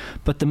better.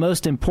 But the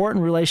most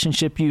important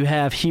relationship you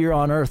have here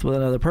on earth with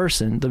another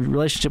person, the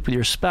relationship with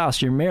your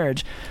spouse, your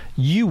marriage,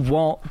 you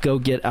won't go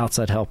get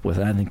outside help with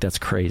it. I think that's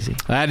crazy.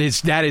 That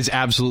is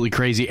absolutely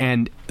crazy.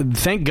 And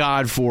thank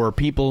God for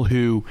people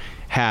who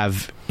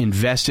have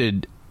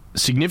invested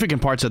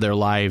significant parts of their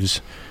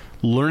lives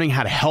learning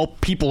how to help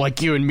people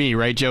like you and me,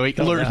 right, Joey?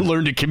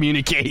 Learn to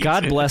communicate.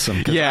 God bless them,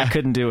 because I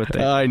couldn't do it.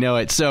 I know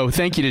it. So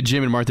thank you to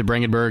Jim and Martha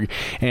Brangenberg.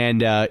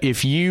 And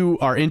if you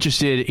are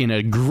interested in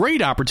a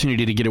great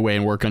opportunity to get away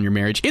and work on your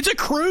marriage, it's a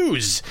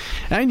cruise.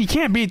 And you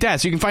can't beat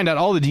that. So you can find out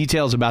all the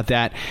details about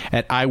that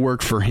at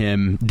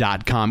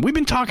iworkforhim.com. We've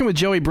been talking with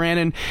Joey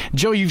Brannon.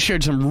 Joey, you've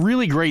shared some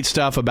really great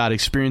stuff about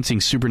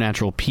experiencing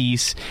supernatural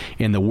peace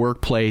in the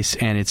workplace,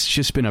 and it's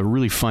just been a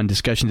really fun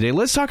discussion today.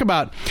 Let's talk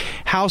about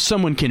how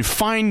someone can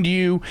find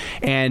you,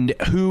 and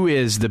who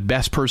is the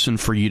best person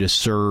for you to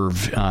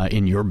serve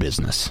in your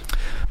business?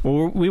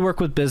 Well, we work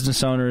with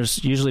business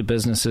owners, usually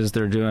businesses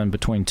that are doing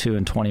between $2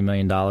 and $20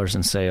 million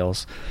in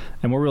sales.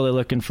 And we're really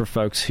looking for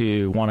folks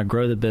who want to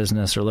grow the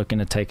business or looking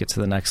to take it to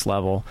the next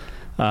level.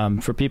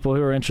 For people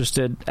who are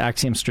interested,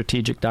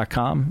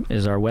 axiomstrategic.com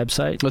is our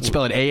website. Let's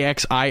spell it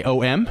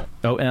AXIOM.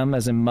 OM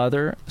as in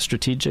mother,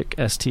 strategic,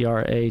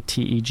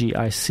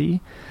 STRATEGIC.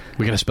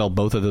 We got to spell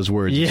both of those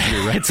words.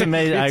 Yeah, right? It's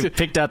amazing. I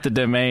picked out the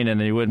domain,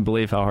 and you wouldn't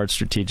believe how hard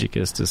strategic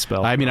is to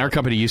spell. I mean, our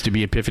company used to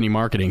be Epiphany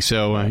Marketing,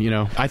 so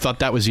I thought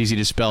that was easy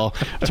to spell.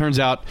 Turns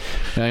out,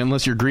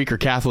 unless you're Greek or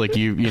Catholic,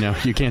 you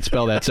can't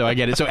spell that. So I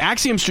get it. So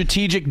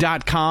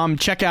axiomstrategic.com.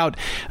 Check out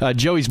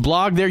Joey's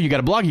blog there. You got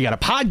a blog, you got a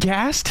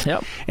podcast.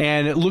 Yep.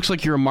 And it looks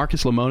like you're a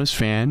Marcus Lemonis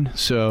fan.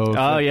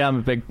 So yeah, I'm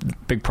a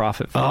big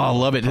Prophet fan. Oh, I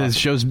love it. This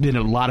show's been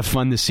a lot of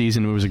fun this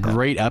season. It was a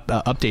great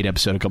update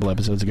episode a couple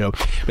episodes ago.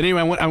 But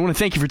anyway, I want to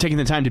thank you for taking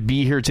the time to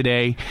be here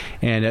today,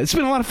 and it's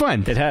been a lot of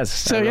fun. It has.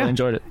 So, I really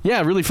enjoyed it.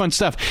 Yeah, really fun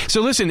stuff.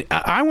 So listen,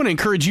 I want to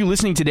encourage you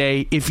listening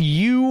today, if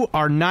you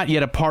are not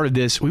yet a part of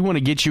this, we want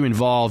to get you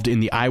involved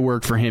in the I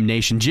Work for Him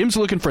Nation. Jim's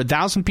looking for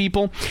 1,000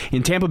 people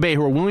in Tampa Bay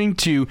who are willing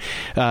to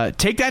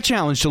take that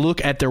challenge to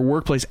look at their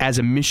workplace as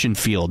a mission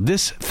field.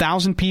 This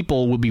 1,000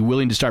 people will be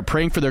willing to start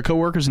praying for their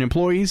coworkers and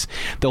employees.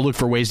 They'll look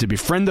for ways to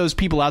befriend those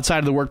people outside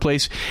of the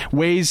workplace,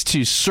 ways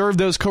to serve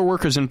those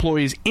coworkers and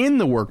employees in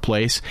the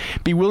workplace,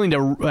 be willing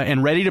to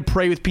and ready to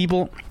pray with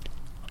people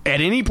at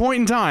any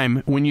point in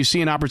time when you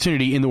see an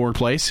opportunity in the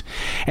workplace,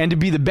 and to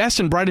be the best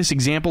and brightest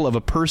example of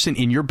a person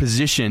in your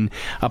position,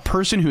 a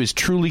person who is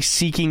truly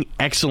seeking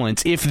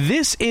excellence. If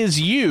this is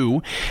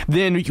you,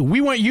 then we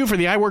want you for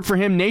the I Work for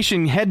Him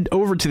Nation. Head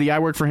over to the I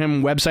Work for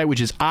Him website,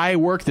 which is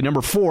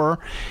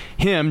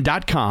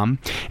iwork4him.com,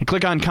 and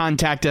click on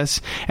Contact Us.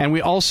 And we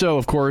also,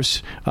 of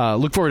course,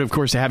 look forward, of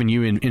course, to having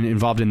you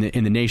involved in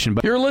the nation.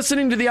 But you're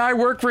listening to the I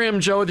Work for Him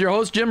show with your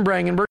host, Jim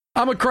Brangenberg.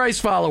 I'm a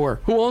Christ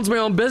follower who owns my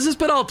own business,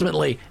 but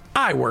ultimately,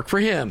 I work for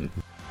Him.